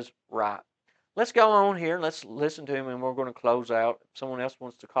is right. Let's go on here. Let's listen to him, and we're going to close out. If someone else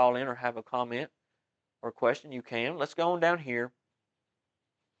wants to call in or have a comment or question, you can. Let's go on down here.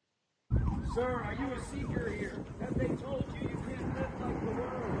 Sir, are you a seeker here? Have they told you you can't live like the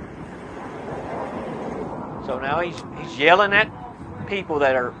world? So now he's yelling at people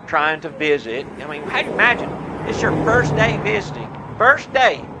that are trying to visit. I mean, how do you imagine? It's your first day visiting. First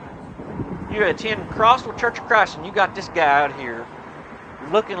day. You attend Crossville Church of Christ, and you got this guy out here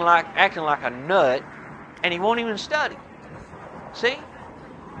acting like a nut, and he won't even study. See?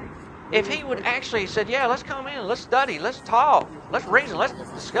 If he would actually said, yeah, let's come in, let's study, let's talk, let's reason, let's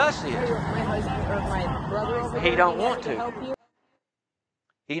discuss this. He don't want to.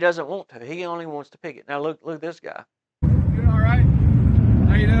 He doesn't want to. He only wants to pick it. Now look at this guy. You all right?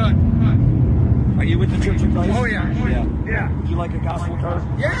 How you doing? Are you with the Church of Christ? Oh, yeah. Would you like a gospel card?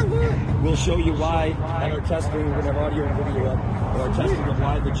 Yeah, I would. We'll show you why at our testing. We're going to have audio and video up. Our testing of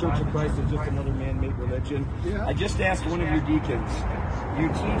why the Church of Christ is just another man-made religion. Yeah. I just asked one of your deacons. You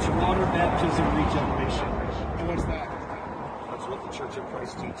teach water baptism regeneration. And what's that? That's what the Church of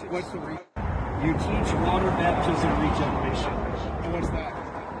Christ teaches. What's the You teach water baptism regeneration. And what's that?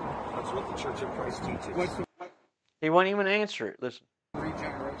 That's what the Church of Christ teaches. What's the He won't even answer it. Listen.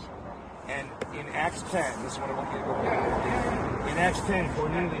 regeneration? And in Acts 10, this is what I want you to go back. In Acts 10,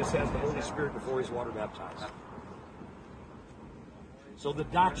 Cornelius has the Holy Spirit before he's water baptized. So the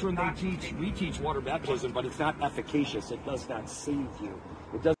doctrine they teach, we teach water baptism, but it's not efficacious. It does not save you.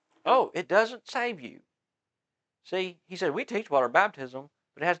 It doesn't save you. See, he said, we teach water baptism,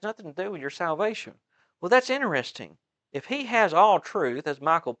 but it has nothing to do with your salvation. Well, that's interesting. If he has all truth, as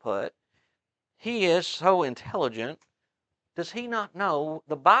Michael put, he is so intelligent, does he not know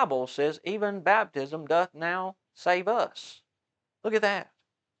the Bible says even baptism doth now save us? Look at that.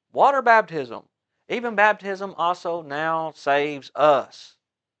 Water baptism. Even baptism also now saves us.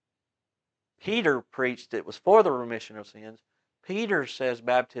 Peter preached it was for the remission of sins. Peter says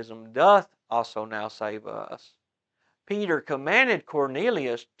baptism doth also now save us. Peter commanded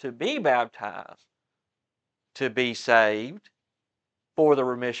Cornelius to be baptized, to be saved for the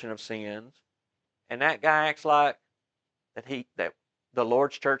remission of sins. And that guy acts like that the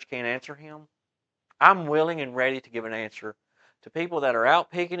Lord's church can't answer him. I'm willing and ready to give an answer to people that are out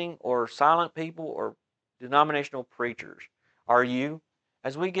picketing or silent people or denominational preachers. Are you?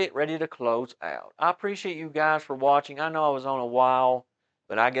 As we get ready to close out. I appreciate you guys for watching. I know I was on a while,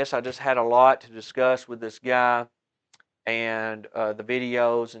 but I guess I just had a lot to discuss with this guy and the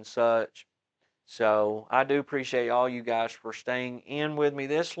videos and such. So I do appreciate all you guys for staying in with me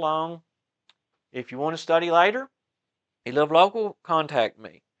this long. If you want to study later, you live local, contact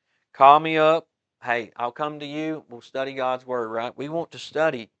me. Call me up hey, I'll come to you. We'll study God's Word, right? We want to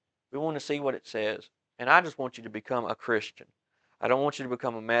study. We want to see what it says. And I just want you to become a Christian. I don't want you to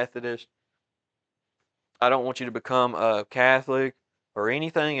become a Methodist. I don't want you to become a Catholic or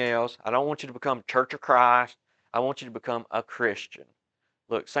anything else. I don't want you to become Church of Christ. I want you to become a Christian.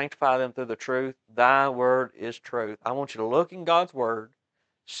 Look, sanctify them through the truth. Thy word is truth. I want you to look in God's Word,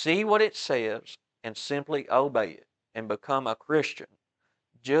 see what it says, and simply obey it and become a Christian,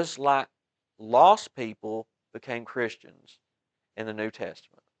 just like lost people became Christians in the New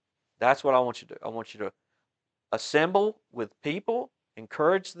Testament. That's what I want you to do. I want you to assemble with people,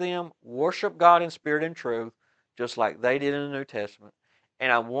 encourage them, worship God in spirit and truth, just like they did in the New Testament.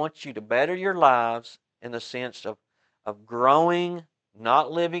 And I want you to better your lives in the sense of growing,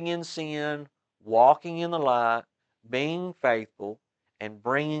 not living in sin, walking in the light, being faithful, and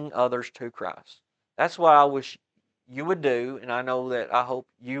bringing others to Christ. That's what I wish you would do, and I know that I hope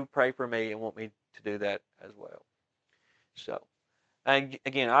you pray for me and want me to do that as well. So, and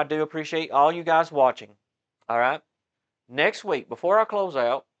again, I do appreciate all you guys watching. All right? Next week, before I close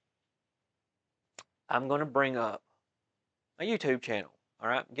out, I'm going to bring up a YouTube channel. All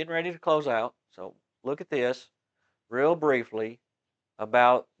right? I'm getting ready to close out, so look at this real briefly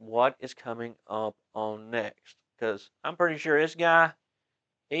about what is coming up on next. Because I'm pretty sure this guy,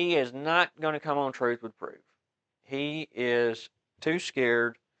 he is not going to come on Truth with Proof. He is too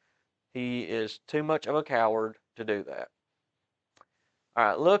scared. He is too much of a coward to do that. All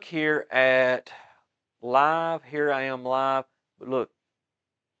right, look here at live. Here I am live. But look,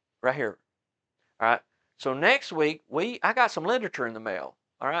 right here. All right. So next week, I got some literature in the mail.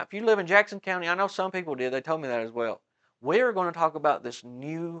 All right. If you live in Jackson County, I know some people did. They told me that as well. We're going to talk about this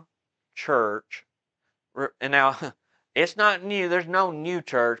new church. And now, it's not new. There's no new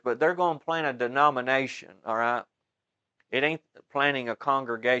church, but they're going to plant a denomination. All right. It ain't planting a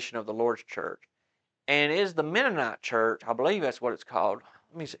congregation of the Lord's church. And it is the Mennonite church. I believe that's what it's called.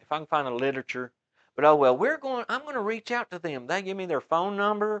 Let me see if I can find the literature. But oh well, I'm going to reach out to them. They give me their phone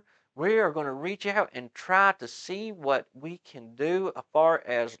number. We are going to reach out and try to see what we can do as far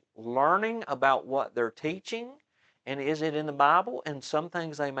as learning about what they're teaching. And is it in the Bible? And some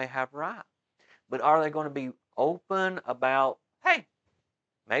things they may have right. But are they going to be open about, hey,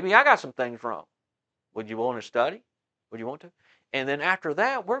 maybe I got some things wrong. Would you want to study? Would you want to? And then after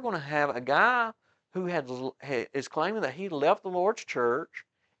that, we're going to have a guy who is claiming that he left the Lord's church,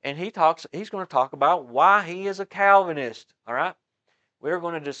 and he's going to talk about why he is a Calvinist. All right? We're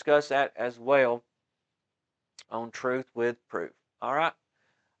going to discuss that as well on Truth with Proof. All right?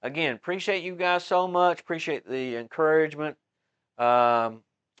 Again, appreciate you guys so much. Appreciate the encouragement. I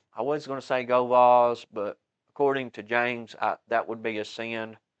was going to say go Vols, but according to James, that would be a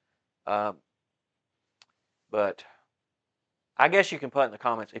sin. But I guess you can put in the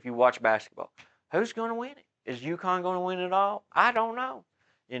comments if you watch basketball, who's going to win it? Is UConn going to win it all? I don't know.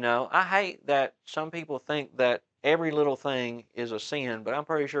 You know, I hate that some people think that every little thing is a sin, but I'm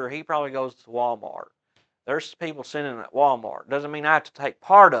pretty sure he probably goes to Walmart. There's people sinning at Walmart. Doesn't mean I have to take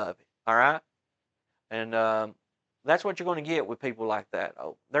part of it, all right? And that's what you're going to get with people like that.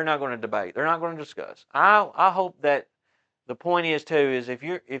 Oh, they're not going to debate. They're not going to discuss. I hope that the point is, too, is if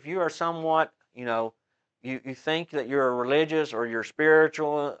you are somewhat, you know, you think that you're religious or you're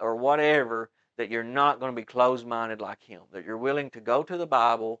spiritual or whatever, that you're not going to be closed-minded like him, that you're willing to go to the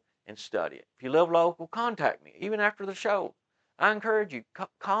Bible and study it. If you live local, contact me, even after the show. I encourage you,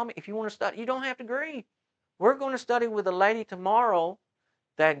 call me if you want to study. You don't have to agree. We're going to study with a lady tomorrow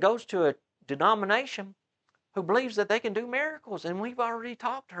that goes to a denomination who believes that they can do miracles, and we've already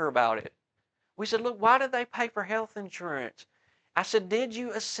talked to her about it. We said, look, why did they pay for health insurance? I said, did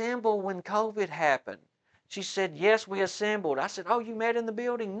you assemble when COVID happened? She said, yes, we assembled. I said, oh, you met in the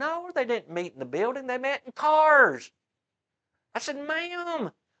building? No, they didn't meet in the building. They met in cars. I said,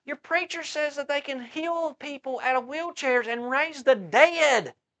 ma'am, your preacher says that they can heal people out of wheelchairs and raise the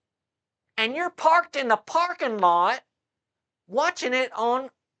dead. And you're parked in the parking lot watching it on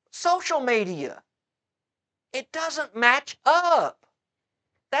social media. It doesn't match up.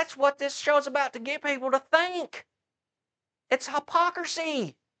 That's what this show's about to get people to think. It's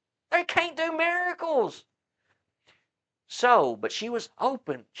hypocrisy. They can't do miracles. So, but she was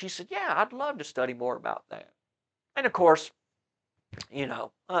open. She said, yeah, I'd love to study more about that. And of course, you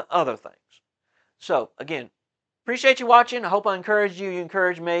know, other things. So, again, appreciate you watching. I hope I encouraged you. You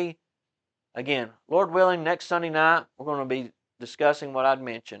encouraged me. Again, Lord willing, next Sunday night, we're going to be discussing what I'd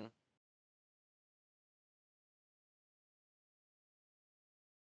mentioned.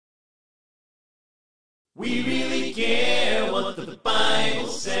 We really care what the Bible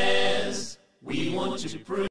says. We want to prove